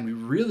California, and we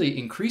really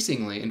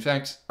increasingly, in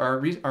fact,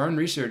 our own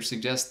research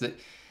suggests that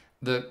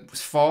the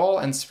fall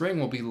and spring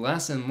will be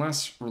less and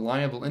less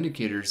reliable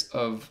indicators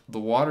of the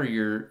water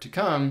year to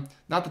come.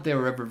 Not that they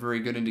were ever very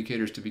good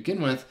indicators to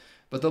begin with,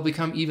 but they'll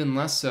become even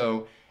less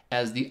so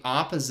as the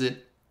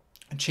opposite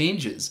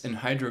changes in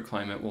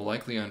hydroclimate will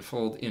likely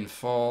unfold in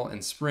fall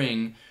and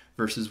spring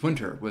versus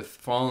winter, with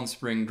fall and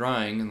spring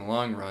drying in the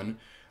long run,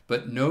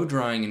 but no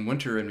drying in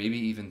winter and maybe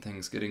even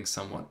things getting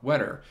somewhat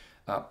wetter,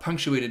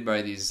 punctuated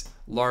by these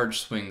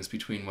large swings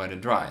between wet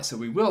and dry. So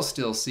we will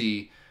still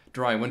see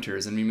dry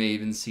winters, and we may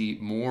even see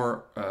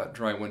more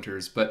dry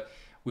winters, but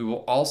we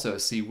will also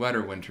see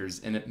wetter winters,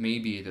 and it may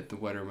be that the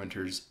wetter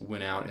winters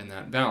win out in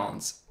that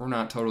balance. We're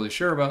not totally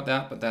sure about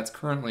that, but that's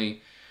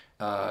currently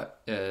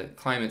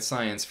climate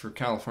science for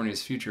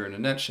California's future in a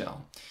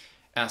nutshell.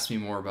 Ask me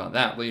more about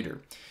that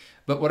later.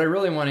 But what I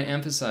really want to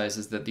emphasize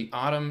is that the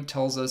autumn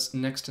tells us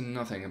next to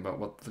nothing about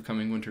what the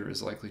coming winter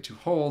is likely to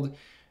hold.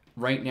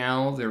 Right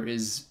now, there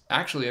is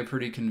actually a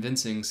pretty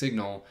convincing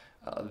signal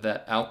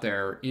that out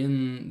there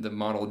in the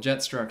model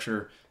jet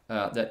structure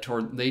that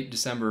toward late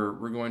December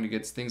we're going to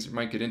get things that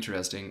might get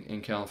interesting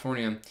in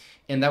California,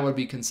 and that would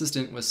be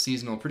consistent with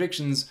seasonal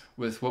predictions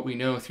with what we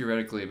know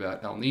theoretically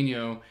about El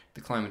Nino,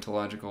 the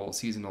climatological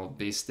seasonal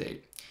base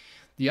state.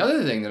 The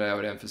other thing that I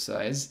would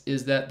emphasize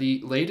is that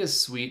the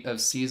latest suite of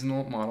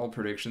seasonal model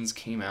predictions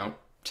came out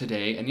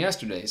today and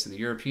yesterday. So the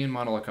European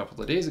model a couple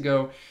of days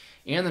ago,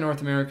 and the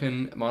North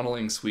American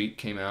modeling suite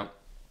came out,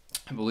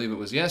 I believe it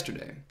was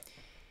yesterday.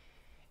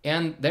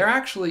 And they're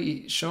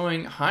actually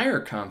showing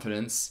higher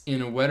confidence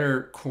in a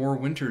wetter core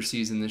winter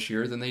season this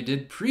year than they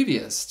did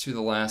previous to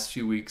the last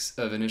few weeks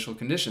of initial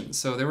conditions.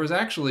 So there was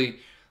actually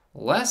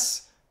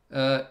less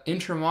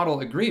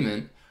intermodal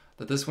agreement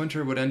that this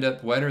winter would end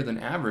up wetter than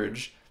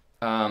average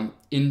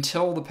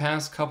until the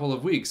past couple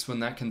of weeks, when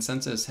that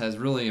consensus has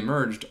really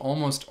emerged.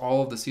 Almost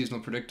all of the seasonal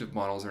predictive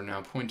models are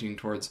now pointing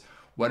towards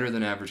wetter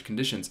than average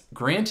conditions.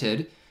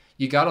 Granted,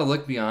 you got to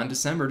look beyond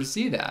December to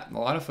see that. A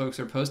lot of folks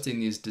are posting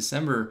these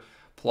December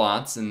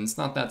plots, and it's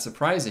not that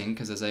surprising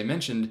because, as I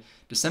mentioned,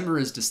 December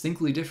is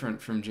distinctly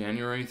different from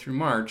January through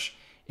March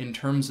in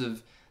terms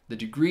of the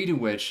degree to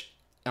which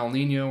El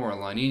Nino or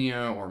La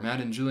Nina or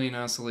Madden-Julian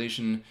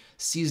oscillation,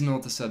 seasonal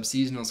to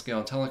subseasonal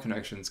scale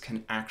teleconnections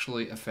can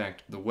actually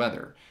affect the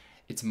weather.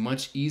 It's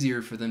much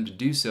easier for them to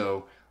do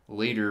so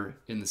later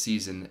in the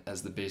season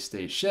as the base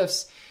state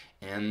shifts.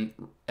 And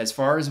as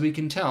far as we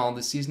can tell,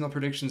 the seasonal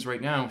predictions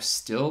right now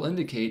still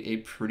indicate a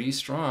pretty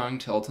strong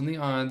tilt in the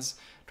odds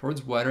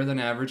towards wetter than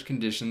average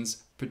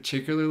conditions,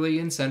 particularly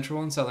in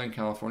central and southern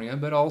California,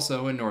 but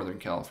also in northern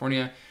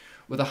California,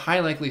 with a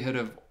high likelihood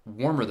of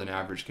warmer than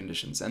average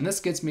conditions. And this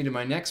gets me to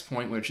my next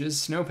point, which is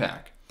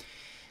snowpack.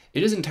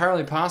 It is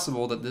entirely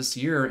possible that this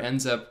year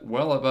ends up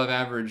well above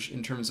average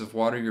in terms of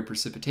water year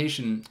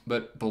precipitation,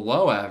 but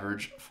below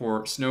average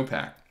for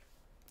snowpack.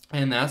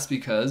 And that's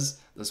because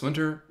this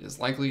winter is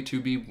likely to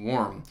be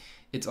warm.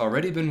 It's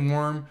already been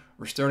warm.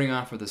 We're starting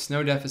off with a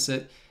snow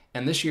deficit.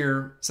 And this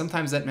year,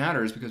 sometimes that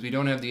matters because we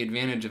don't have the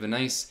advantage of a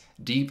nice,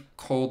 deep,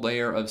 cold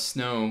layer of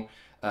snow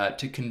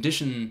to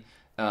condition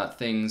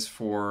things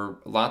for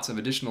lots of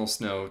additional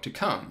snow to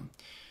come.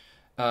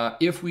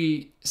 If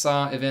we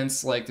saw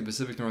events like the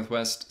Pacific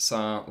Northwest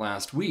saw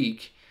last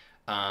week,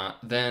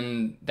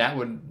 then that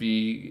would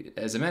be,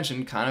 as I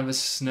mentioned, kind of a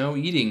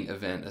snow-eating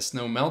event, a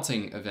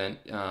snow-melting event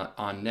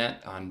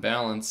on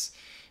balance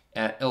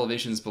at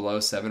elevations below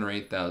 7,000 or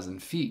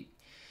 8,000 feet.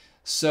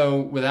 So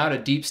without a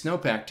deep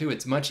snowpack, too,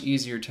 it's much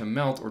easier to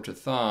melt or to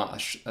thaw a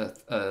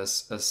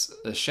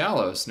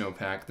shallow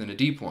snowpack than a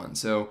deep one.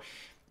 So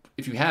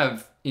if you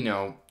have,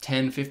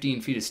 10,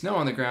 15 feet of snow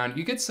on the ground,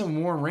 you get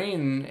some warm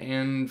rain,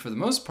 and for the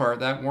most part,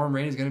 that warm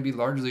rain is going to be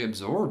largely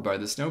absorbed by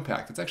the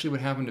snowpack. That's actually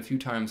what happened a few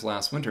times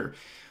last winter.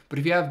 But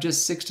if you have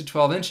just 6 to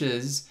 12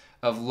 inches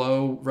of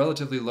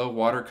relatively low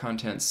water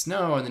content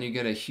snow, and then you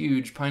get a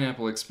huge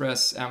Pineapple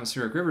Express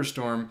atmospheric river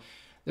storm,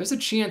 there's a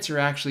chance you're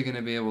actually going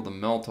to be able to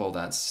melt all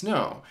that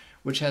snow,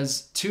 which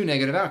has two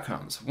negative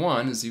outcomes.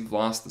 One is you've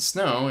lost the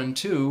snow, and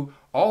two,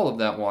 all of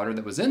that water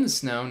that was in the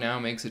snow now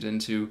makes it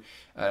into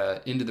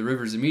the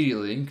rivers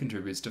immediately and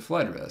contributes to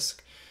flood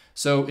risk.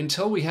 So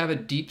until we have a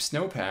deep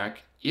snowpack,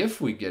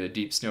 if we get a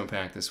deep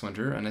snowpack this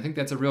winter, and I think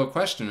that's a real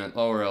question at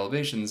lower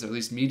elevations, at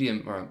least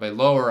medium, or by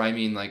lower I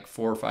mean like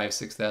 4,000, 5,000,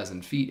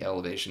 6,000 feet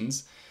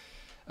elevations,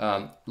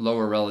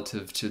 lower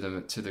relative to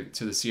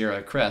the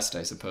Sierra crest,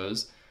 I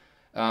suppose.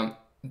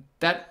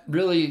 That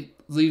really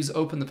leaves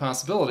open the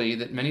possibility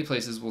that many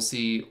places will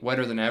see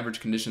wetter than average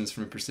conditions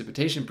from a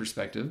precipitation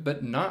perspective,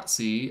 but not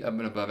see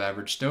an above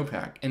average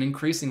snowpack. And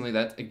increasingly,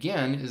 that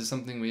again is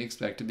something we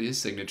expect to be a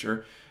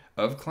signature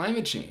of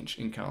climate change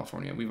in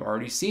California. We've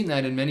already seen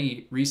that in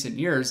many recent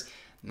years.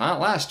 Not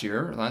last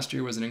year. Last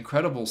year was an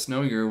incredible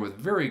snow year with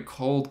very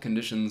cold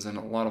conditions and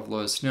a lot of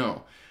low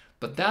snow.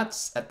 But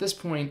that's, at this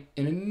point,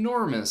 an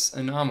enormous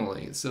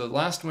anomaly. So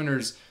last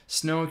winter's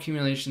snow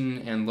accumulation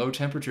and low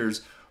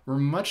temperatures were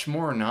much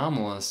more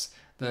anomalous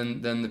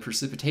than the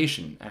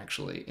precipitation,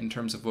 actually, in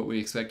terms of what we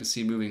expect to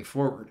see moving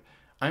forward.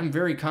 I'm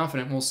very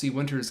confident we'll see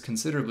winters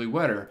considerably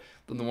wetter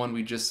than the one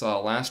we just saw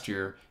last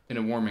year in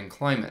a warming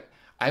climate.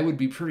 I would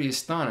be pretty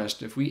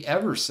astonished if we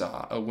ever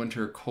saw a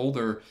winter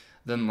colder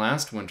than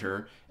last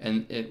winter,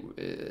 and it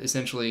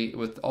essentially,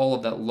 with all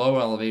of that low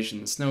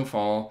elevation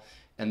snowfall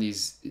and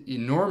these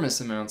enormous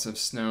amounts of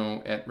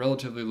snow at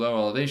relatively low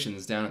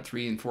elevations, down at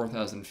 3,000 and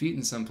 4,000 feet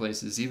in some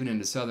places, even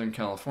into Southern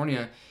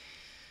California,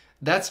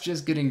 that's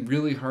just getting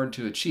really hard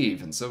to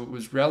achieve, and so it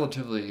was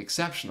relatively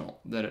exceptional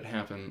that it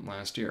happened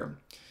last year.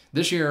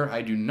 This year,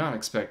 I do not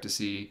expect to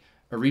see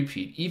a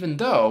repeat, even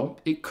though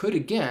it could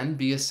again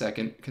be a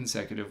second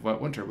consecutive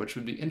wet winter, which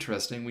would be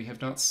interesting. We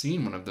have not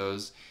seen one of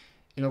those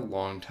in a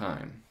long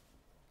time.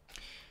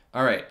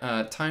 All right,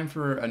 time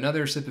for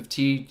another sip of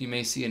tea. You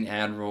may see an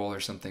ad roll or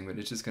something, but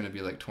it's just going to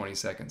be like 20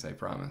 seconds, I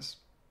promise.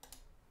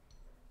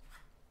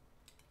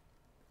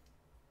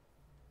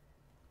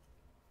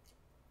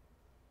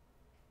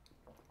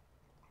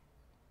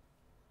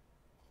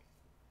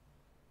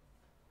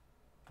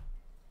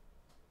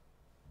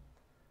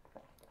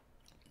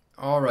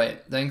 All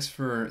right, thanks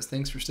for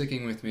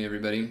sticking with me,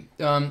 everybody.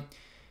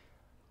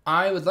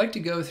 I would like to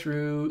go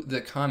through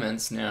the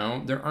comments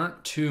now. There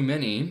aren't too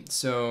many,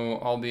 so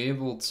I'll be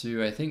able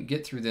to, I think,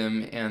 get through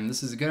them. And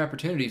this is a good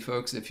opportunity,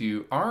 folks. If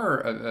you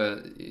are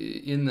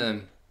in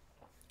the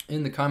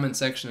comment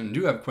section and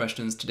do have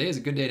questions, today is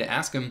a good day to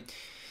ask them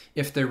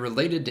if they're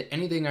related to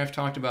anything I've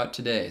talked about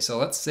today. So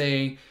let's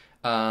say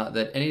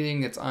that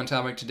anything that's on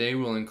topic today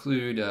will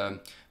include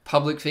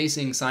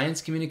public-facing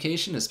science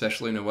communication,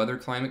 especially in a weather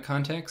climate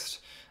context,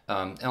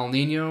 El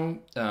Nino,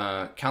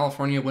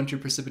 California winter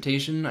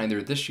precipitation,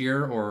 either this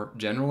year or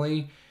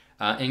generally,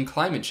 and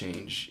climate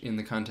change in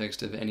the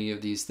context of any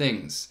of these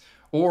things,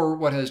 or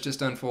what has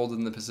just unfolded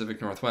in the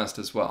Pacific Northwest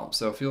as well.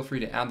 So feel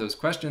free to add those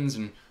questions,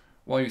 and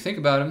while you think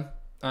about them,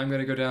 I'm going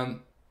to go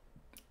down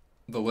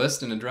the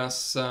list and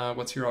address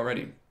what's here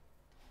already.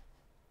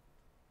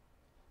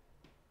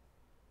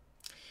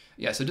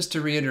 Yeah, so just to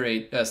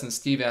reiterate, since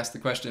Steve asked the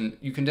question,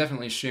 you can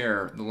definitely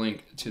share the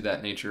link to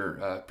that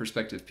nature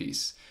perspective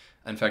piece.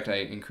 In fact, I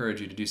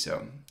encourage you to do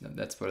so.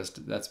 That's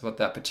what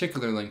that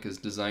particular link is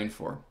designed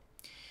for.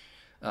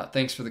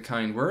 Thanks for the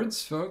kind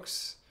words,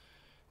 folks.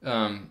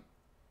 As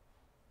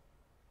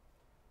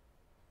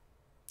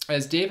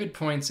David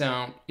points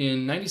out,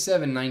 in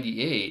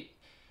 97-98,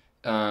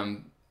 so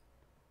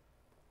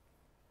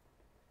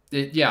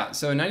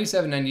in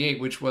 97-98,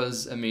 which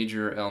was a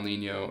major El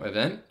Nino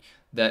event,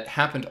 that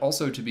happened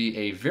also to be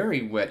a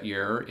very wet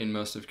year in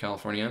most of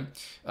California,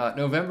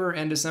 November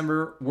and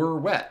December were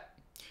wet.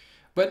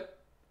 But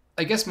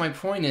I guess my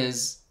point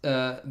is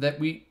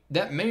that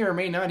may or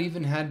may not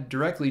even had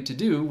directly to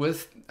do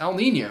with El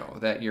Nino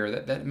that year.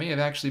 That may have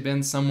actually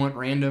been somewhat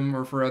random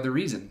or for other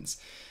reasons.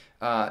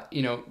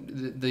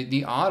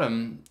 The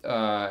autumn,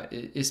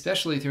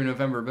 especially through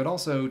November, but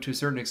also to a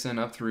certain extent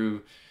up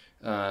through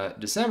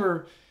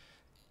December,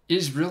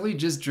 is really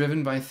just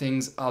driven by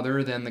things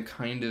other than the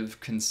kind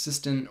of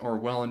consistent or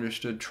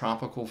well-understood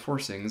tropical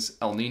forcings.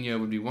 El Nino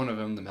would be one of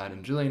them. The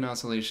Madden-Julian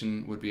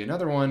Oscillation would be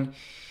another one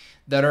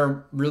that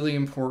are really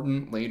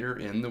important later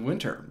in the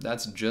winter.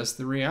 That's just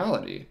the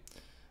reality.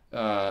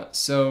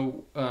 97,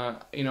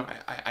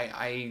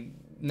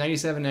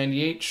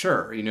 98,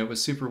 sure, it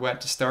was super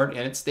wet to start,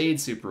 and it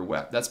stayed super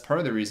wet. That's part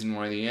of the reason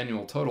why the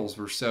annual totals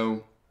were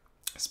so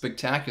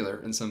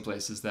spectacular in some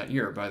places that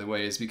year, by the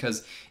way, is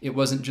because it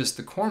wasn't just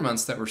the core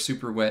months that were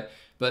super wet,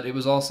 but it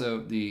was also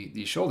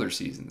the shoulder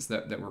seasons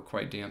that were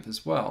quite damp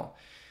as well.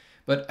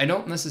 But I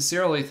don't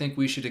necessarily think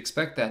we should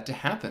expect that to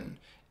happen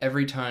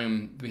every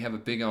time we have a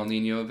big El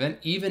Nino event,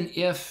 even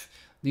if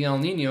the El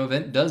Nino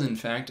event does in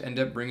fact end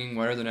up bringing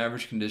wetter than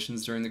average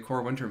conditions during the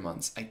core winter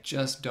months. I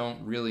just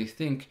don't really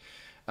think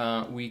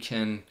we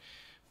can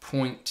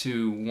point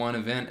to one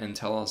event and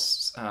tell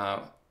us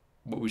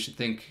what we should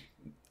think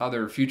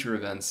other future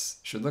events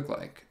should look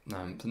like.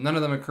 So none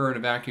of them occur in a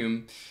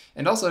vacuum.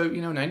 And also,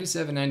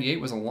 97, 98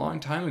 was a long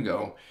time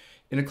ago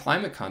in a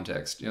climate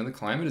context. The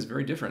climate is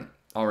very different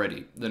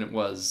already than it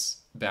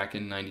was back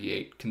in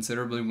 98,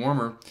 considerably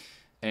warmer.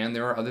 And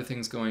there are other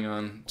things going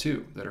on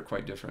too that are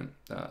quite different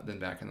than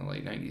back in the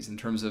late 90s in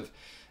terms of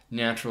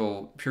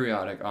natural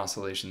periodic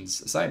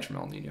oscillations aside from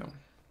El Nino.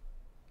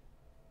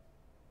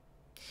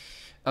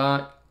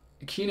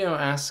 Kino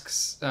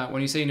asks,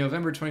 when you say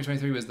November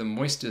 2023 was the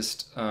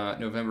moistest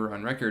November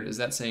on record, is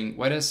that saying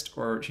wettest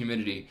or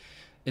humidity?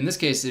 In this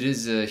case, it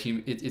is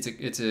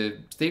it's a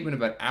statement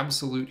about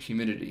absolute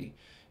humidity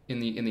in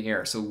the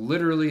air. So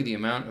literally the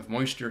amount of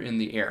moisture in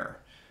the air.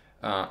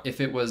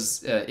 If it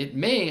was, it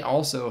may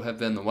also have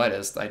been the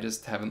wettest. I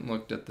just haven't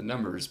looked at the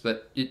numbers,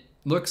 but it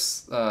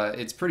looks,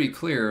 it's pretty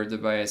clear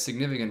that by a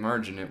significant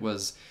margin, it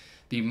was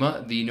the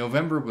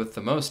November with the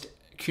most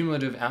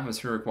cumulative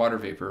atmospheric water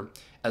vapor,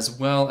 as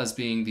well as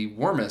being the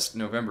warmest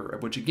November,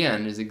 which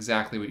again is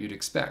exactly what you'd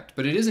expect.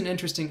 But it is an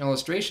interesting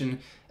illustration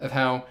of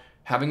how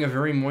having a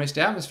very moist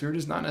atmosphere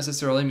does not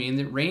necessarily mean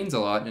that it rains a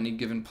lot in any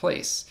given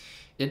place.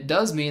 It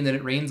does mean that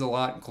it rains a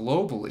lot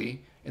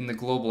globally in the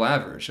global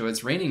average. So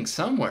it's raining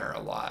somewhere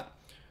a lot.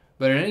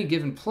 But in any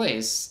given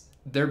place,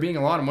 there being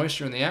a lot of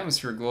moisture in the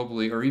atmosphere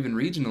globally or even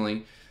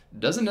regionally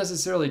doesn't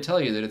necessarily tell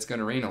you that it's going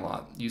to rain a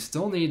lot. You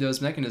still need those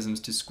mechanisms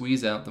to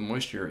squeeze out the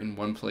moisture in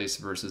one place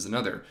versus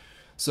another.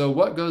 So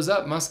what goes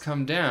up must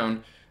come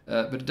down,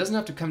 but it doesn't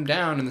have to come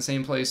down in the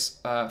same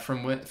place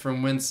from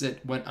whence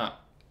it went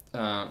up.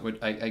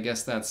 I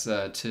guess that's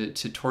to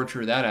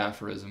torture that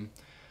aphorism.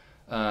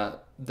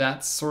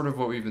 That's sort of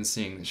what we've been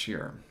seeing this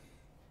year.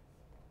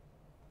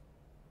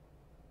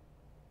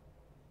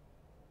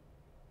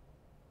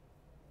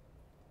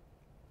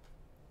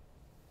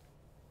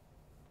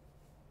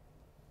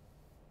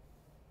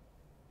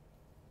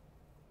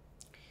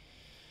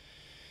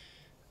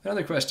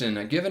 Another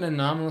question, given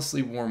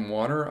anomalously warm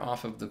water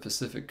off of the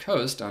Pacific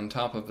coast on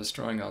top of a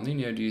strong El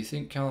Nino, do you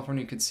think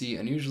California could see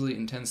unusually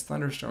intense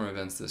thunderstorm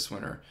events this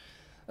winter?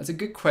 That's a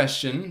good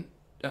question,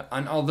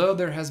 and although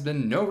there has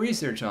been no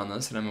research on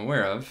this that I'm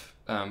aware of,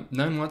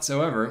 none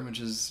whatsoever, which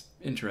is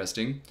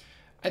interesting,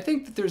 I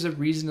think that there's a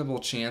reasonable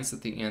chance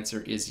that the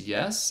answer is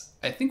yes.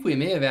 I think we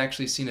may have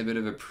actually seen a bit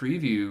of a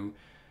preview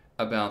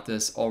about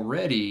this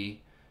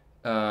already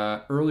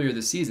earlier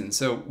this season.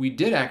 So we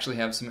did actually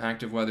have some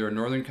active weather in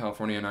Northern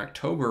California in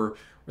October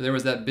where there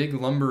was that big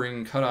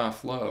lumbering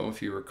cutoff low,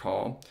 if you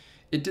recall.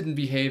 It didn't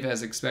behave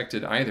as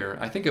expected either.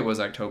 I think it was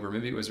October,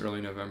 maybe it was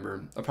early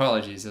November.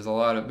 Apologies, there's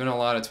been a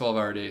lot of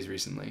 12-hour days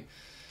recently.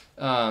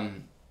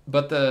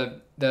 But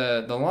the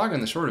long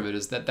and the short of it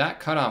is that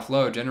cutoff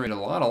low generated a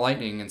lot of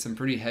lightning and some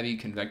pretty heavy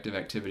convective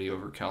activity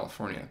over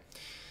California.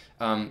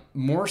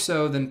 More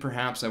so than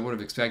perhaps I would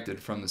have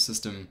expected from the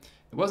system.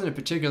 It wasn't a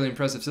particularly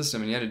impressive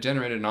system, and yet it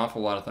generated an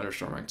awful lot of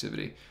thunderstorm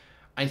activity.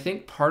 I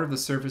think part of the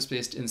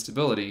surface-based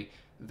instability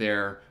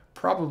there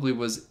probably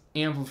was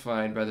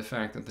amplified by the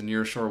fact that the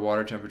nearshore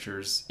water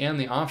temperatures and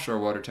the offshore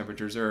water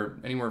temperatures are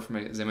anywhere from,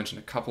 as I mentioned,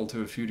 a couple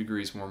to a few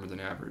degrees warmer than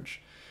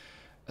average.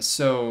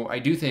 So I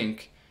do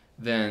think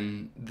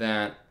then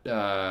that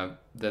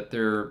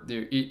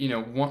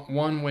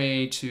one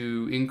way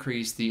to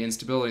increase the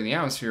instability in the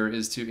atmosphere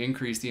is to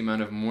increase the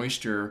amount of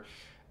moisture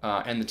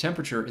and the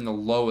temperature in the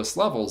lowest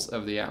levels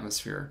of the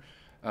atmosphere.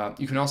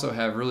 You can also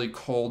have really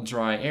cold,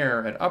 dry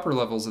air at upper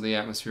levels of the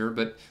atmosphere,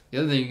 but the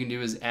other thing you can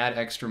do is add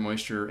extra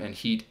moisture and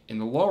heat in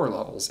the lower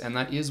levels, and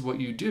that is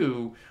what you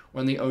do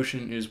when the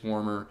ocean is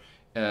warmer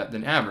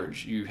than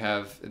average.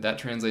 That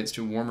translates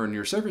to warmer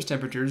near surface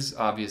temperatures,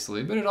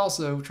 obviously, but it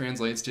also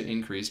translates to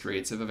increased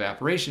rates of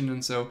evaporation,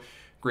 and so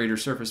greater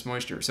surface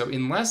moisture. So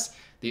unless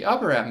the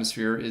upper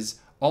atmosphere is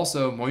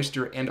also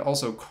moister and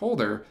also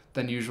colder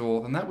than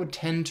usual, then that would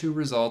tend to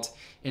result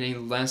in a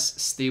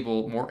less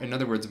stable, in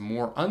other words,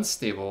 more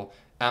unstable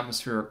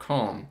atmospheric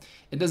calm.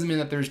 It doesn't mean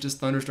that there's just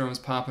thunderstorms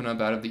popping up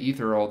out of the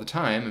ether all the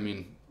time. I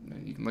mean,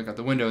 you can look out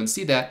the window and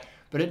see that,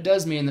 but it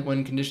does mean that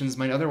when conditions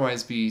might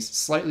otherwise be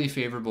slightly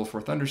favorable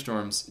for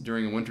thunderstorms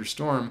during a winter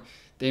storm,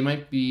 they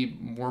might be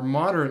more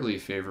moderately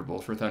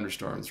favorable for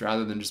thunderstorms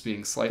rather than just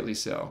being slightly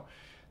so.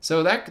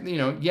 So that,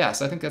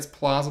 yes, I think that's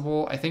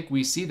plausible. I think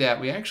we see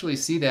that. We actually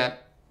see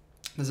that.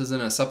 This is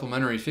in a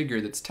supplementary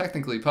figure that's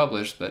technically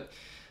published, but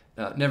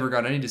never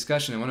got any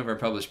discussion in one of our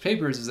published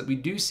papers, is that we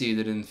do see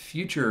that in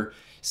future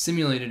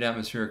simulated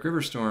atmospheric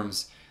river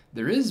storms,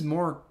 there is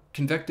more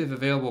convective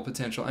available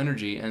potential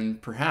energy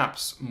and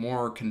perhaps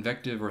more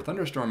convective or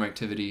thunderstorm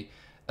activity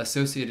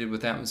associated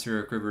with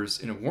atmospheric rivers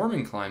in a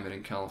warming climate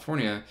in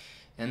California,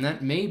 and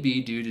that may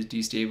be due to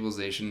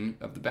destabilization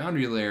of the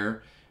boundary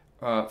layer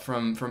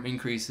from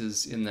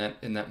increases in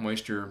that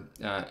moisture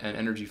and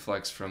energy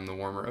flux from the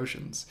warmer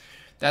oceans.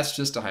 That's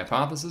just a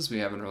hypothesis. We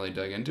haven't really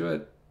dug into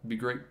it. It'd be a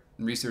great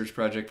research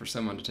project for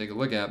someone to take a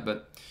look at,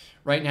 but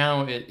right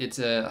now if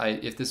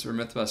this were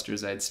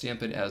Mythbusters, I'd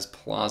stamp it as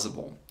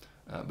plausible,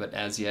 but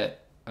as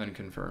yet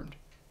unconfirmed.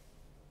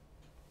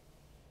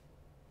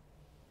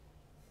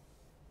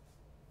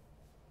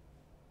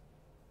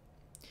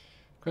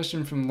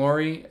 Question from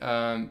Lori.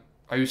 Are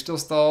you still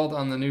stalled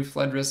on the new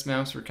flood risk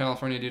maps for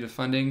California due to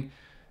funding?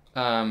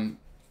 To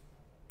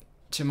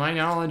my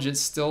knowledge, it's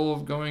still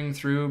going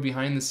through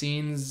behind the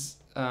scenes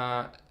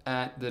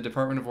at the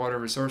Department of Water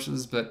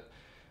Resources,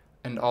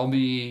 and I'll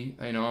be,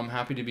 I'm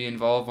happy to be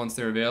involved once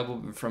they're available.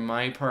 But from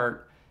my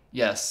part,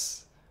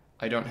 yes,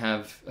 I don't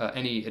have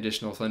any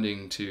additional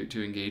funding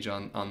to engage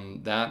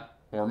on that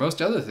or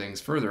most other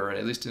things further,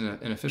 at least in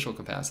an official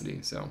capacity.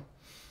 So,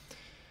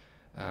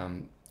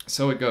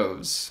 so it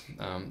goes.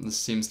 This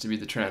seems to be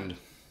the trend.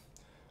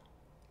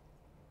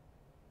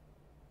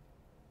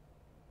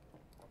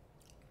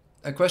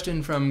 A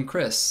question from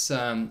Chris.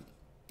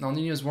 El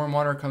Nino's warm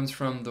water comes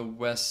from the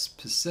West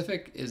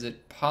Pacific. Is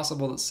it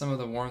possible that some of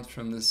the warmth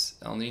from this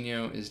El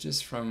Nino is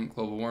just from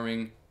global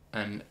warming,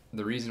 and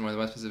the reason why the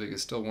West Pacific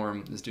is still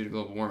warm is due to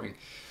global warming?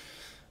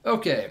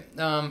 Okay.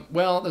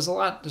 Well, there's a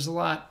lot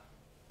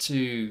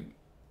in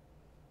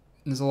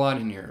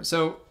here.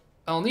 So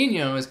El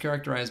Nino is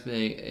characterized by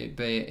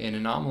an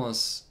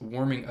anomalous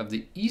warming of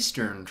the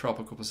eastern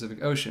tropical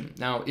Pacific Ocean.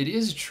 Now, it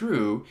is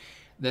true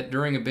that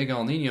during a big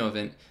El Nino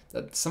event,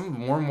 that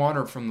some warm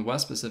water from the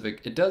West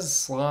Pacific, it does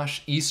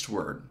slosh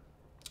eastward.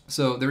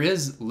 So there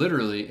is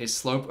literally a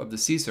slope of the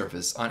sea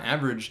surface. On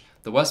average,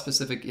 the West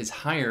Pacific is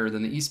higher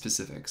than the East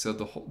Pacific. So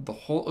the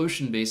whole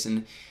ocean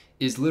basin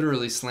is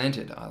literally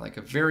slanted, like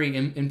a very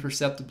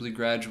imperceptibly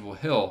gradual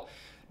hill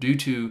due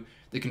to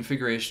the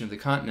configuration of the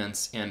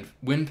continents and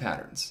wind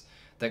patterns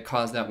that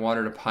cause that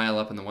water to pile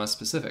up in the West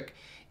Pacific.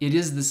 It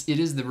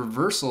is the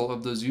reversal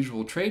of those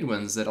usual trade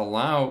winds that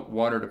allow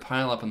water to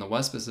pile up in the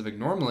West Pacific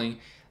normally,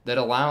 that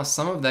allows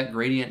some of that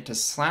gradient to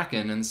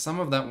slacken and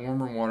some of that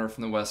warmer water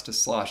from the west to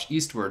slosh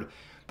eastward.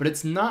 But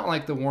it's not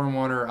like the warm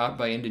water out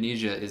by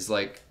Indonesia is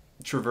like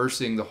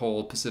traversing the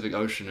whole Pacific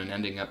Ocean and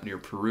ending up near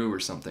Peru or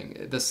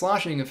something. The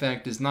sloshing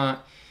effect is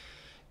not,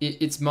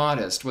 it's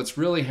modest. What's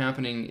really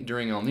happening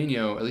during El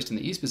Nino, at least in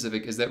the East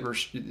Pacific, is that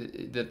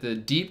that the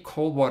deep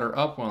cold water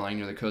upwelling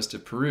near the coast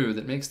of Peru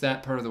that makes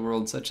that part of the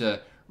world such a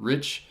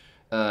rich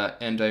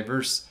and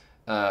diverse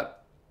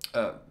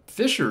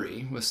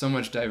fishery with so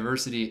much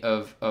diversity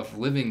of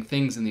living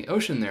things in the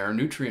ocean there,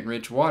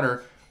 nutrient-rich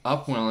water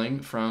upwelling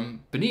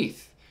from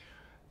beneath.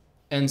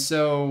 And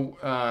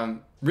so,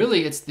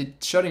 really, it's the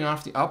shutting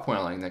off the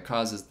upwelling that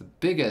causes the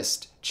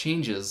biggest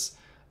changes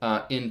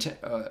in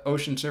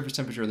ocean surface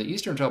temperature in the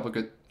eastern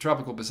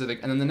tropical Pacific.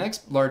 And then the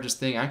next largest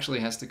thing actually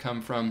has to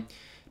come from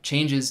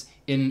changes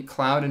in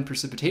cloud and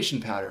precipitation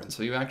patterns.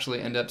 So you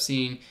actually end up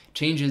seeing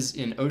changes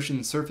in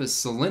ocean surface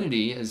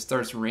salinity as it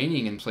starts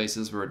raining in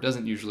places where it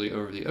doesn't usually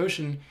over the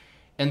ocean.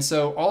 And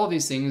so all of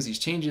these things, these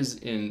changes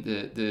in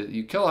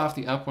you kill off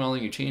the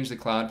upwelling, you change the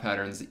cloud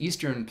patterns, the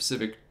eastern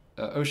Pacific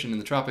Ocean in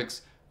the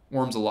tropics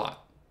warms a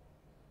lot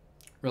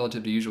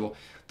relative to usual.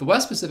 The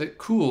West Pacific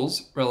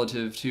cools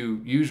relative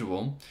to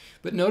usual,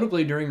 but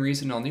notably during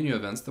recent El Nino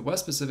events, the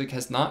West Pacific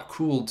has not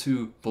cooled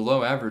to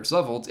below average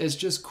levels. It's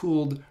just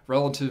cooled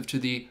relative to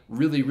the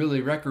really,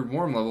 really record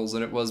warm levels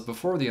that it was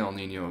before the El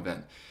Nino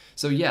event.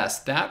 So yes,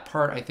 that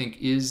part I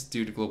think is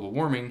due to global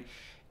warming.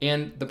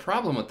 And the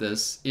problem with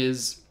this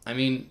is, I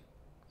mean,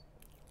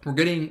 we're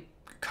getting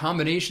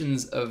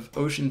combinations of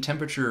ocean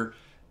temperature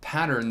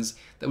patterns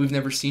that we've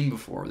never seen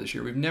before this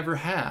year. We've never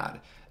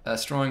had a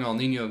strong El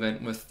Nino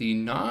event with the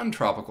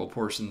non-tropical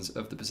portions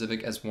of the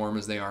Pacific as warm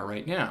as they are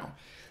right now.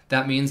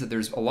 That means that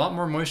there's a lot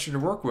more moisture to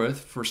work with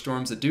for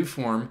storms that do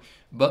form,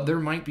 but there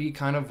might be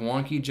kind of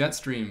wonky jet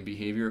stream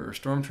behavior or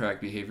storm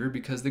track behavior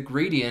because the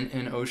gradient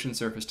in ocean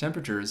surface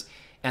temperatures,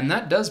 and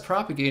that does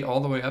propagate all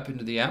the way up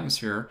into the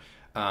atmosphere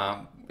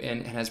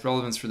and has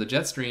relevance for the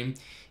jet stream,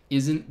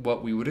 isn't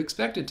what we would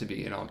expect it to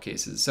be in all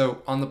cases.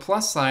 So on the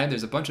plus side,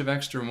 there's a bunch of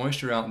extra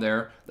moisture out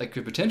there that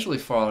could potentially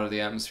fall out of the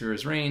atmosphere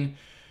as rain,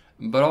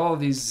 but all of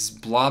these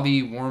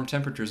blobby warm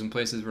temperatures in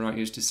places we're not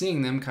used to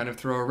seeing them kind of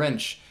throw a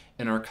wrench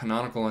in our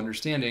canonical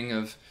understanding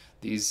of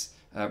these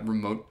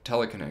remote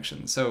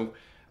teleconnections. So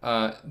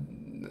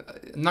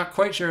not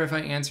quite sure if I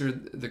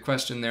answered the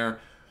question there.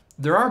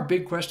 There are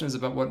big questions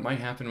about what might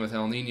happen with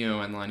El Nino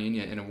and La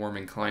Nina in a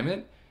warming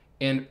climate.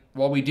 And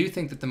while we do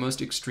think that the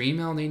most extreme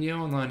El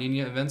Nino and La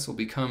Nina events will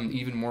become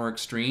even more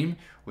extreme,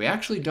 we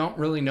actually don't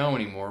really know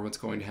anymore what's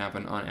going to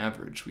happen on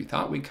average. We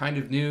thought we kind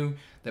of knew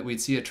that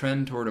we'd see a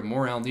trend toward a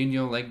more El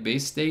Nino-like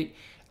base state,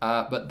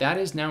 but that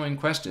is now in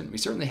question. We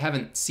certainly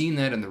haven't seen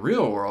that in the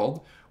real world,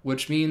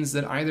 which means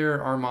that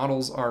either our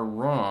models are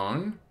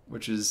wrong,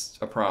 which is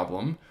a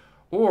problem,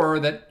 or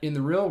that in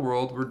the real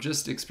world we're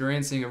just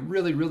experiencing a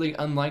really, really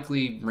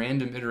unlikely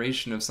random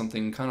iteration of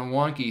something kind of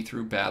wonky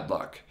through bad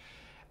luck.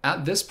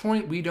 At this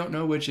point, we don't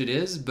know which it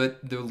is,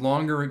 but the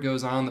longer it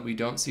goes on that we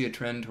don't see a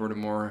trend toward a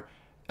more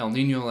El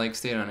Nino-like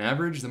state on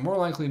average, the more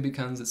likely it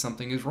becomes that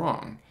something is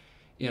wrong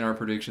in our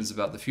predictions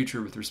about the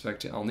future with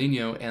respect to El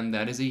Nino, and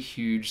that is a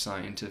huge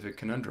scientific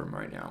conundrum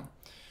right now.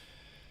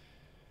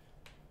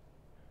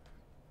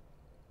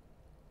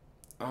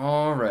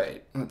 All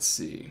right, let's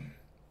see.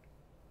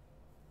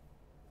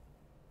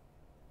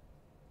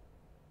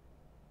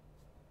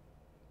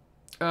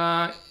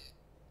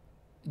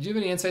 Do you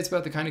have any insights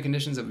about the kind of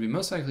conditions that would be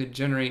most likely to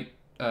generate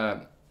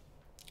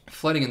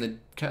flooding in the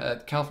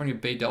California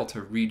Bay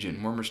Delta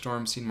region? Warmer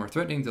storms seem more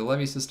threatening to the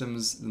levee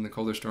systems than the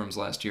colder storms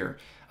last year.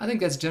 I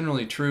think that's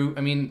generally true.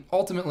 I mean,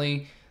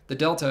 ultimately, the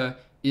Delta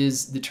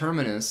is the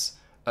terminus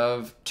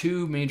of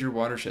two major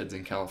watersheds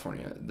in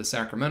California, the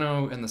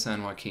Sacramento and the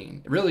San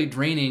Joaquin, really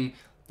draining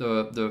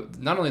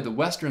not only the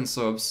western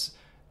slopes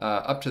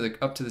up to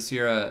the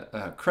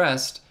Sierra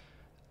crest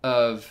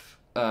of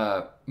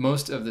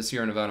most of the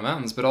Sierra Nevada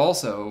mountains, but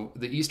also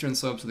the eastern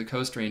slopes of the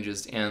Coast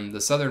Ranges and the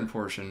southern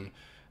portion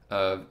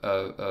of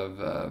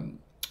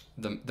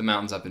the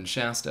mountains up in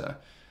Shasta.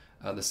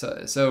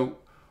 So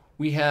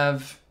we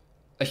have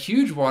a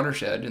huge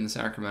watershed in the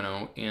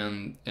Sacramento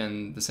and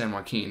the San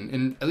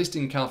Joaquin, at least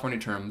in California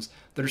terms,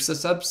 that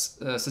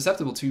are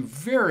susceptible to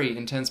very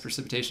intense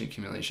precipitation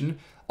accumulation,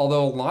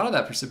 although a lot of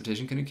that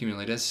precipitation can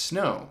accumulate as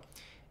snow.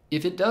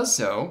 If it does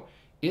so,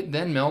 it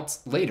then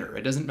melts later.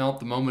 It doesn't melt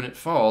the moment it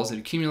falls. It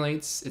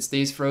accumulates, it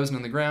stays frozen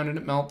on the ground, and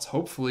it melts,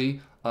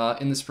 hopefully,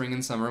 in the spring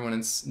and summer when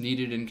it's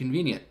needed and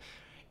convenient.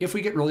 If we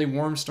get really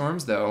warm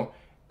storms, though,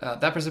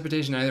 that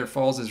precipitation either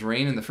falls as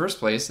rain in the first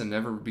place and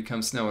never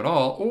becomes snow at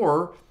all,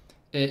 or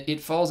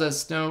it falls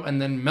as snow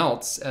and then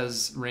melts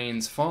as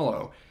rains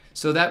follow.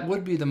 So that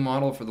would be the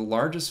model for the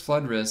largest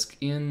flood risk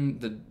in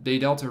the Bay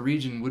Delta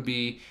region would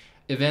be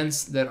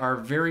events that are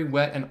very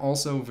wet and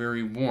also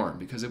very warm,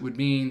 because it would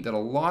mean that a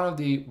lot of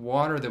the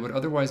water that would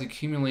otherwise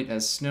accumulate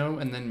as snow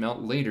and then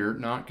melt later,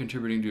 not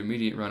contributing to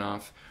immediate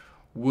runoff,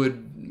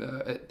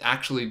 would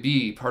actually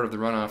be part of the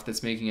runoff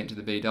that's making it to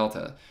the Bay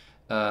Delta.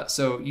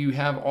 So you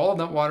have all of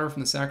that water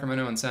from the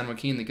Sacramento and San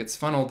Joaquin that gets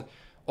funneled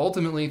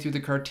ultimately through the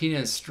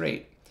Cardenas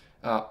Strait.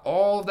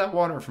 All of that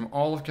water from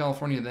all of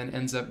California then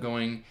ends up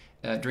going,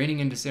 draining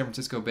into San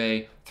Francisco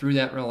Bay through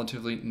that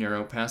relatively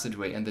narrow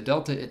passageway. And the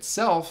Delta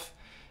itself,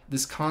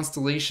 this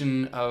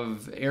constellation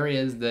of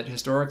areas that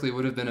historically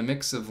would have been a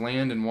mix of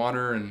land and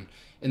water, and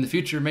in the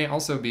future may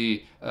also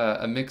be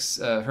a mix,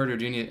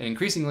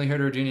 increasingly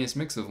heterogeneous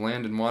mix of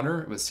land and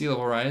water with sea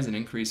level rise and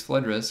increased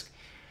flood risk.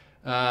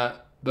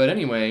 But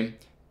anyway,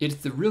 it's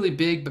the really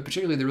big, but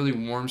particularly the really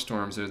warm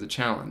storms that are the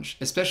challenge,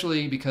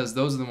 especially because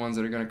those are the ones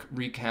that are going to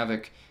wreak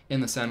havoc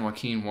in the San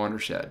Joaquin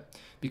watershed.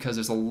 because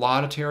there's a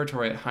lot of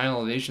territory at high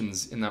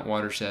elevations in that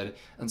watershed,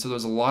 and so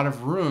there's a lot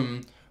of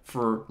room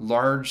for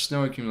large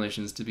snow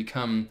accumulations to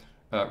become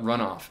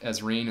runoff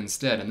as rain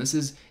instead. And this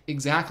is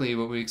exactly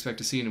what we expect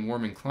to see in a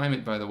warming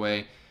climate, by the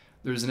way.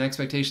 There's an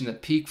expectation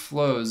that peak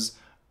flows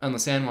on the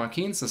San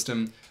Joaquin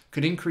system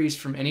could increase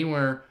from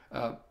anywhere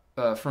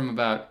from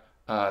about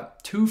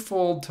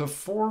twofold to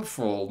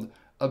fourfold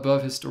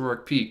above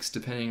historic peaks,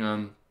 depending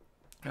on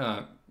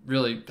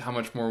really how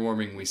much more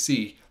warming we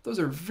see. Those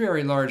are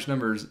very large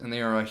numbers, and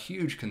they are a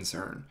huge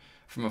concern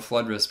from a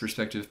flood risk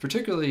perspective,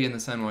 particularly in the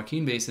San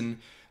Joaquin Basin,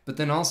 but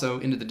then also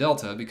into the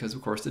Delta, because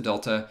of course the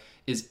Delta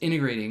is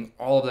integrating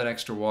all of that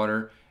extra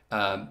water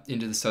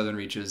into the southern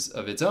reaches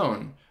of its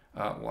own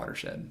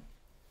watershed.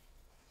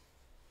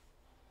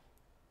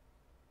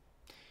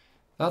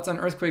 Thoughts on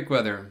earthquake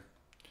weather?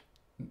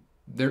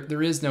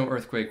 There is no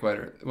earthquake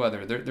weather.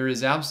 There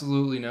is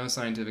absolutely no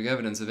scientific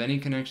evidence of any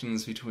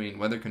connections between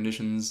weather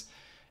conditions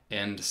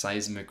and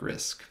seismic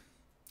risk.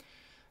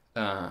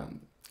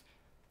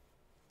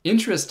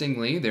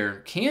 Interestingly, there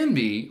can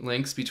be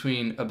links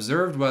between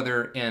observed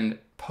weather and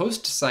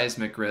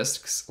post-seismic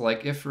risks,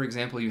 like if, for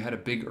example, you had a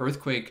big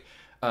earthquake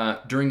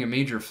during a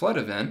major flood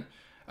event,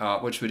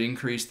 which would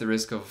increase the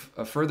risk of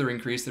further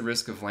increase the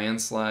risk of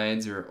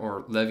landslides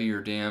or levee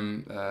or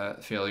dam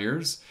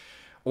failures.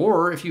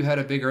 Or if you had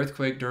a big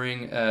earthquake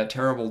during a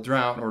terrible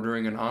drought or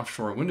during an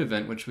offshore wind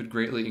event, which would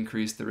greatly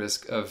increase the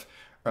risk of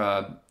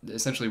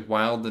essentially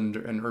wild and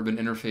urban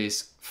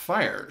interface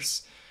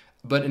fires.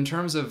 But in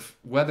terms of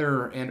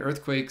weather and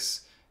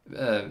earthquakes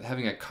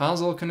having a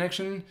causal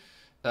connection,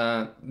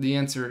 the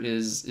answer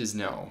is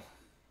no.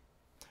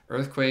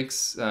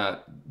 Earthquakes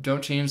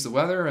don't change the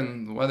weather,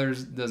 and the weather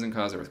doesn't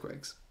cause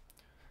earthquakes.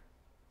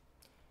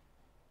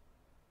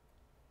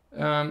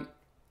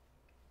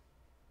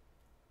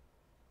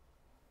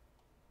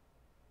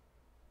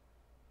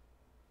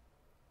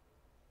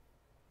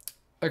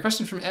 A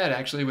question from Ed,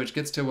 actually, which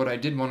gets to what I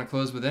did want to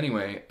close with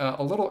anyway.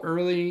 A little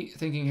early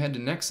thinking ahead to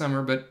next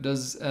summer, but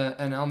does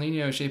an El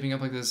Nino shaping up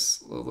like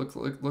this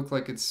look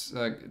like it's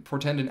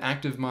portend an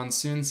active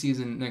monsoon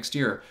season next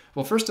year?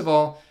 Well, first of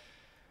all,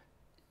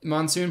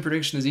 monsoon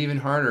prediction is even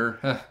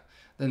harder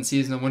than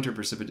seasonal winter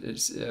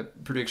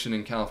prediction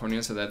in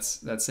California, so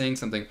that's saying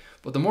something.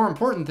 But the more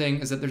important thing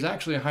is that there's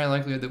actually a high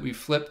likelihood that we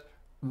flip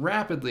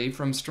rapidly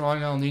from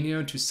strong El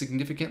Nino to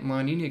significant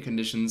La Nina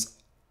conditions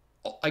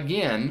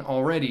again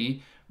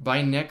already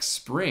by next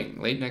spring,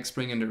 late next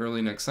spring into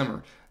early next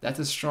summer. That's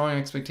a strong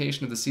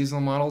expectation of the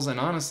seasonal models, and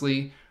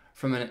honestly,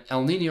 from an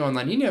El Nino and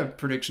La Nina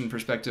prediction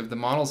perspective, the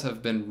models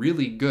have been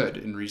really good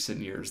in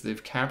recent years.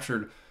 They've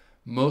captured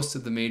most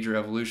of the major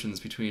evolutions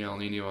between El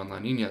Nino and La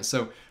Nina.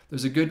 So we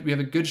have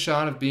a good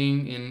shot of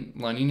being in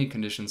La Nina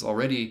conditions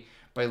already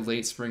by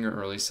late spring or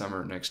early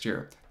summer next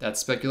year. That's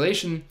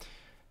speculation.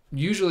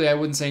 Usually I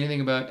wouldn't say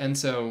anything about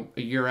ENSO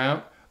a year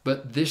out,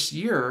 but this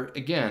year,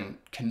 again,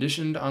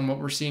 conditioned on what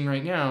we're seeing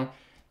right now,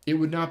 it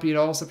would not be at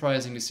all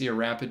surprising to see a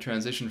rapid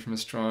transition from a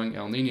strong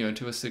El Nino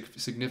to a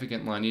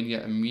significant La Nina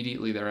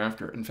immediately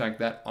thereafter. In fact,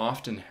 that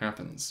often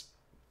happens.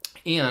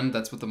 And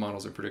that's what the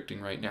models are predicting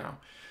right now.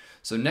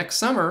 So next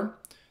summer,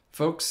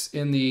 folks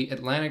in the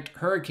Atlantic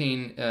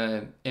hurricane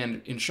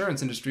and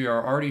insurance industry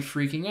are already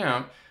freaking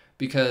out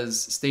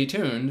because, stay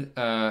tuned,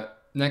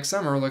 next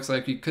summer looks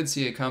like we could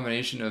see a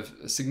combination of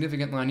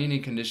significant La Nina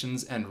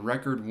conditions and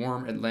record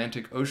warm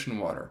Atlantic Ocean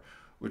water,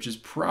 which is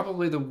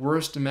probably the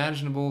worst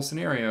imaginable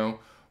scenario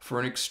for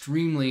an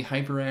extremely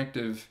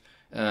hyperactive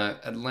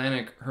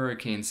Atlantic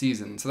hurricane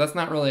season. So that's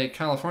not really a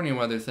California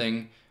weather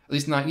thing, at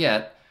least not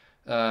yet,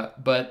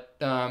 but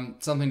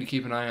something to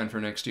keep an eye on for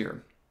next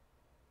year.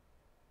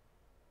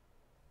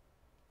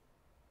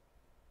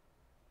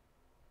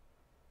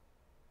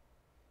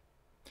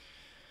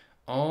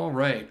 All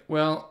right.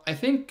 Well, I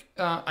think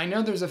I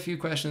know there's a few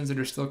questions that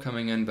are still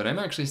coming in, but I'm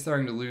actually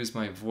starting to lose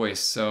my voice,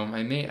 so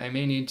I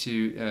may need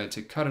to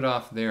cut it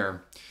off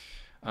there.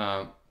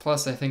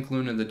 Plus, I think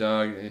Luna the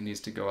dog needs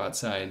to go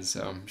outside,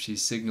 so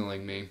she's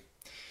signaling me.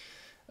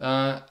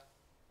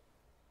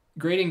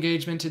 Great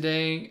engagement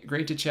today.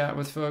 Great to chat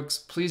with folks.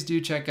 Please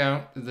do check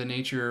out the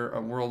Nature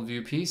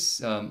Worldview piece.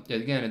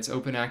 Again, it's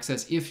open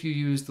access if you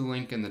use the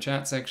link in the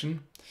chat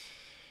section.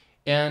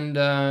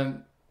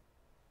 And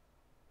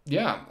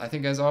yeah, I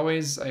think as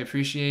always, I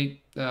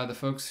appreciate the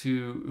folks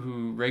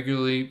who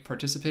regularly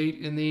participate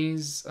in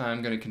these.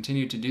 I'm going to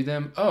continue to do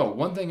them. Oh,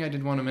 one thing I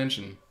did want to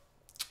mention.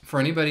 For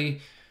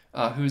anybody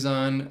who's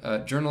on,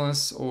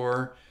 journalists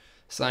or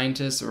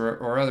scientists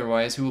or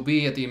otherwise, who will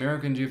be at the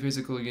American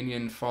Geophysical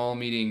Union fall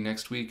meeting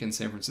next week in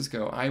San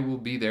Francisco, I will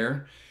be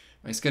there.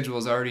 My schedule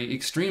is already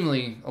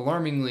extremely,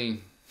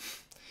 alarmingly,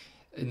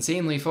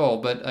 insanely full,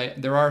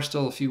 but there are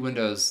still a few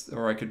windows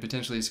where I could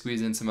potentially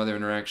squeeze in some other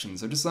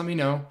interactions. So just let me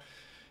know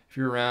if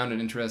you're around and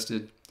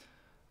interested.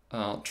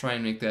 I'll try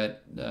and make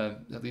that,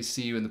 at least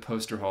see you in the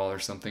poster hall or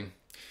something.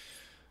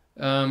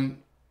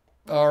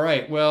 All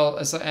right, well,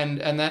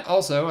 and that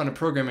also, on a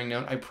programming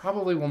note, I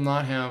probably will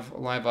not have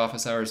live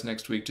office hours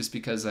next week just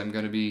because I'm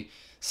going to be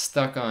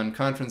stuck on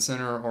conference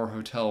center or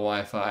hotel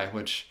Wi-Fi,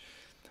 which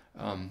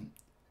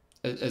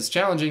as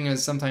challenging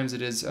as sometimes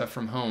it is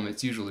from home,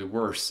 it's usually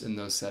worse in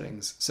those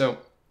settings. So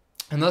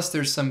unless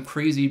there's some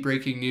crazy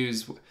breaking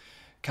news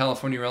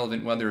California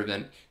relevant weather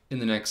event in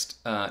the next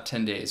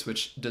 10 days,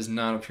 which does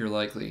not appear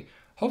likely,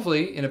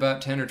 hopefully in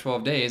about 10 or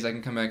 12 days I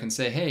can come back and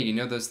say, hey, you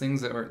know those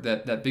things that were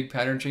that big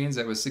pattern change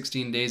that was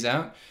 16 days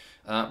out?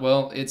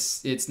 Well,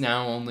 it's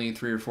now only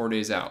 3 or 4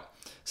 days out.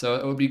 So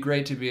it would be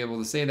great to be able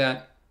to say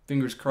that.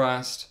 Fingers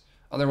crossed.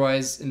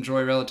 Otherwise,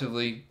 enjoy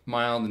relatively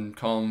mild and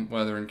calm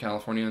weather in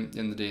California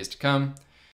in the days to come.